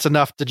that's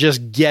enough to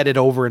just get it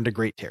over into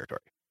great territory.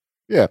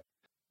 Yeah.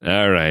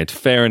 All right.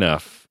 Fair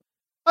enough.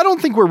 I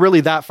don't think we're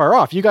really that far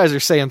off. You guys are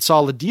saying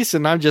solid,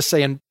 decent. I'm just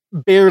saying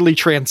barely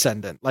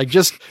transcendent. Like,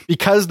 just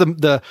because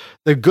the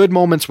good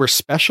moments were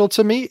special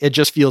to me, it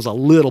just feels a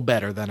little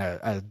better than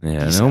a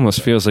yeah. It almost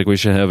episode. feels like we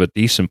should have a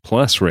decent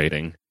plus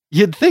rating.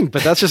 You'd think,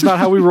 but that's just not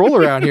how we roll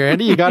around here,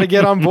 Andy. You got to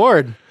get on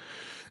board.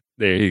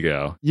 There you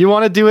go. You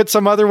want to do it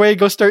some other way?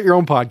 Go start your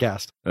own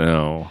podcast.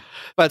 Oh.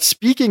 But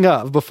speaking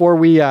of, before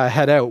we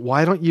head out,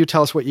 why don't you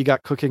tell us what you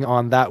got cooking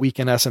on That Week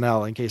in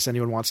SNL in case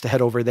anyone wants to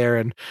head over there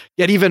and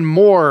get even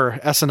more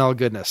SNL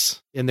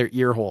goodness in their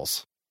ear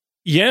holes?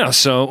 Yeah,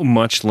 so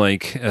much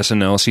like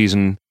SNL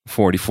season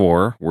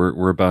 44,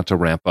 we're about to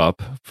wrap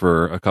up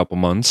for a couple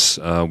months.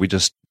 We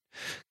just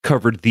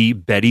covered the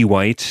Betty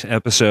White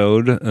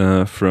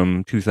episode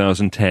from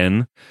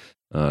 2010.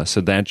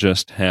 So that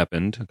just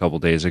happened a couple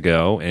days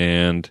ago.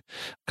 And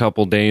a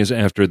couple days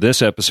after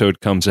this episode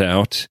comes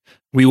out,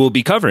 we will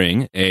be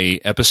covering a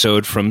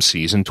episode from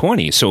season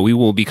 20. So we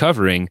will be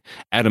covering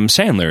Adam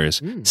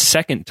Sandler's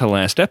second to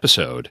last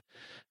episode.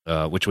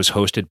 which was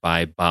hosted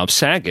by Bob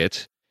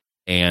Saget.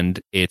 And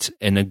it's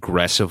an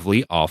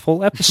aggressively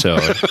awful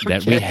episode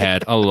that we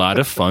had a lot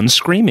of fun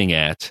screaming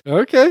at.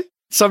 Okay.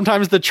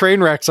 Sometimes the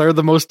train wrecks are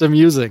the most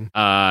amusing.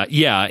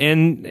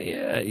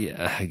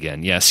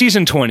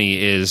 Season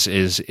 20 is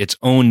its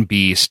own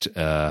beast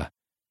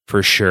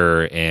for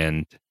sure.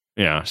 And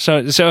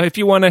so if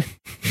you want to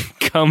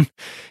come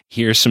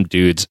hear some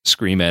dudes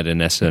scream at an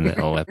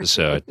SNL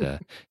episode,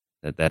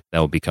 that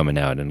will be coming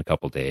out in a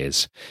couple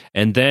days.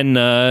 And then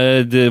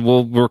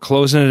we're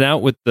closing it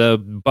out with the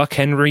Buck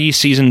Henry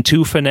season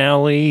 2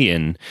 finale,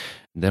 and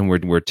then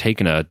we're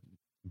taking a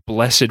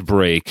blessed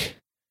break.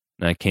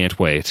 And I can't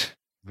wait.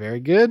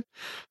 Very good.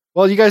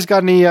 Well, you guys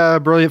got any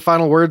brilliant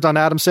final words on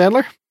Adam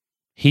Sandler?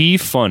 He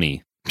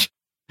funny.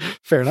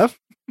 Fair enough.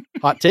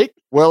 Hot take?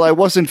 Well, I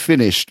wasn't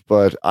finished,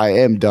 but I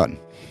am done.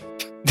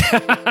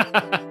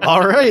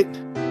 All right.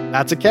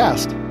 That's a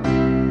cast.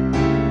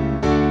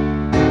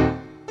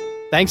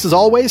 Thanks as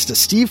always to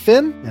Steve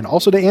Finn and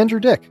also to Andrew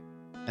Dick.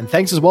 And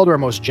thanks as well to our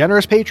most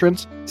generous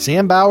patrons,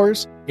 Sam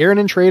Bowers, Aaron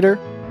and Trader,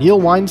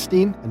 Neil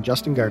Weinstein, and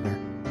Justin Gardner.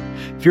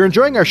 If you're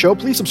enjoying our show,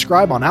 please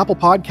subscribe on Apple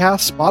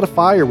Podcasts,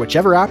 Spotify, or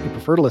whichever app you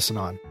prefer to listen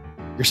on.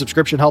 Your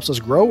subscription helps us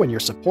grow, and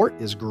your support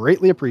is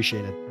greatly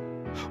appreciated.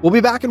 We'll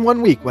be back in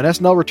 1 week when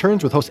SNL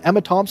returns with host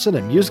Emma Thompson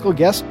and musical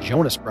guest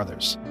Jonas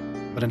Brothers.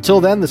 But until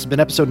then, this has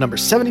been episode number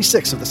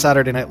 76 of the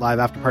Saturday Night Live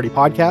After Party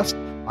podcast.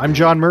 I'm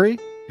John Murray.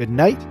 Good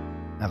night.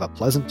 Have a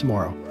pleasant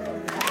tomorrow.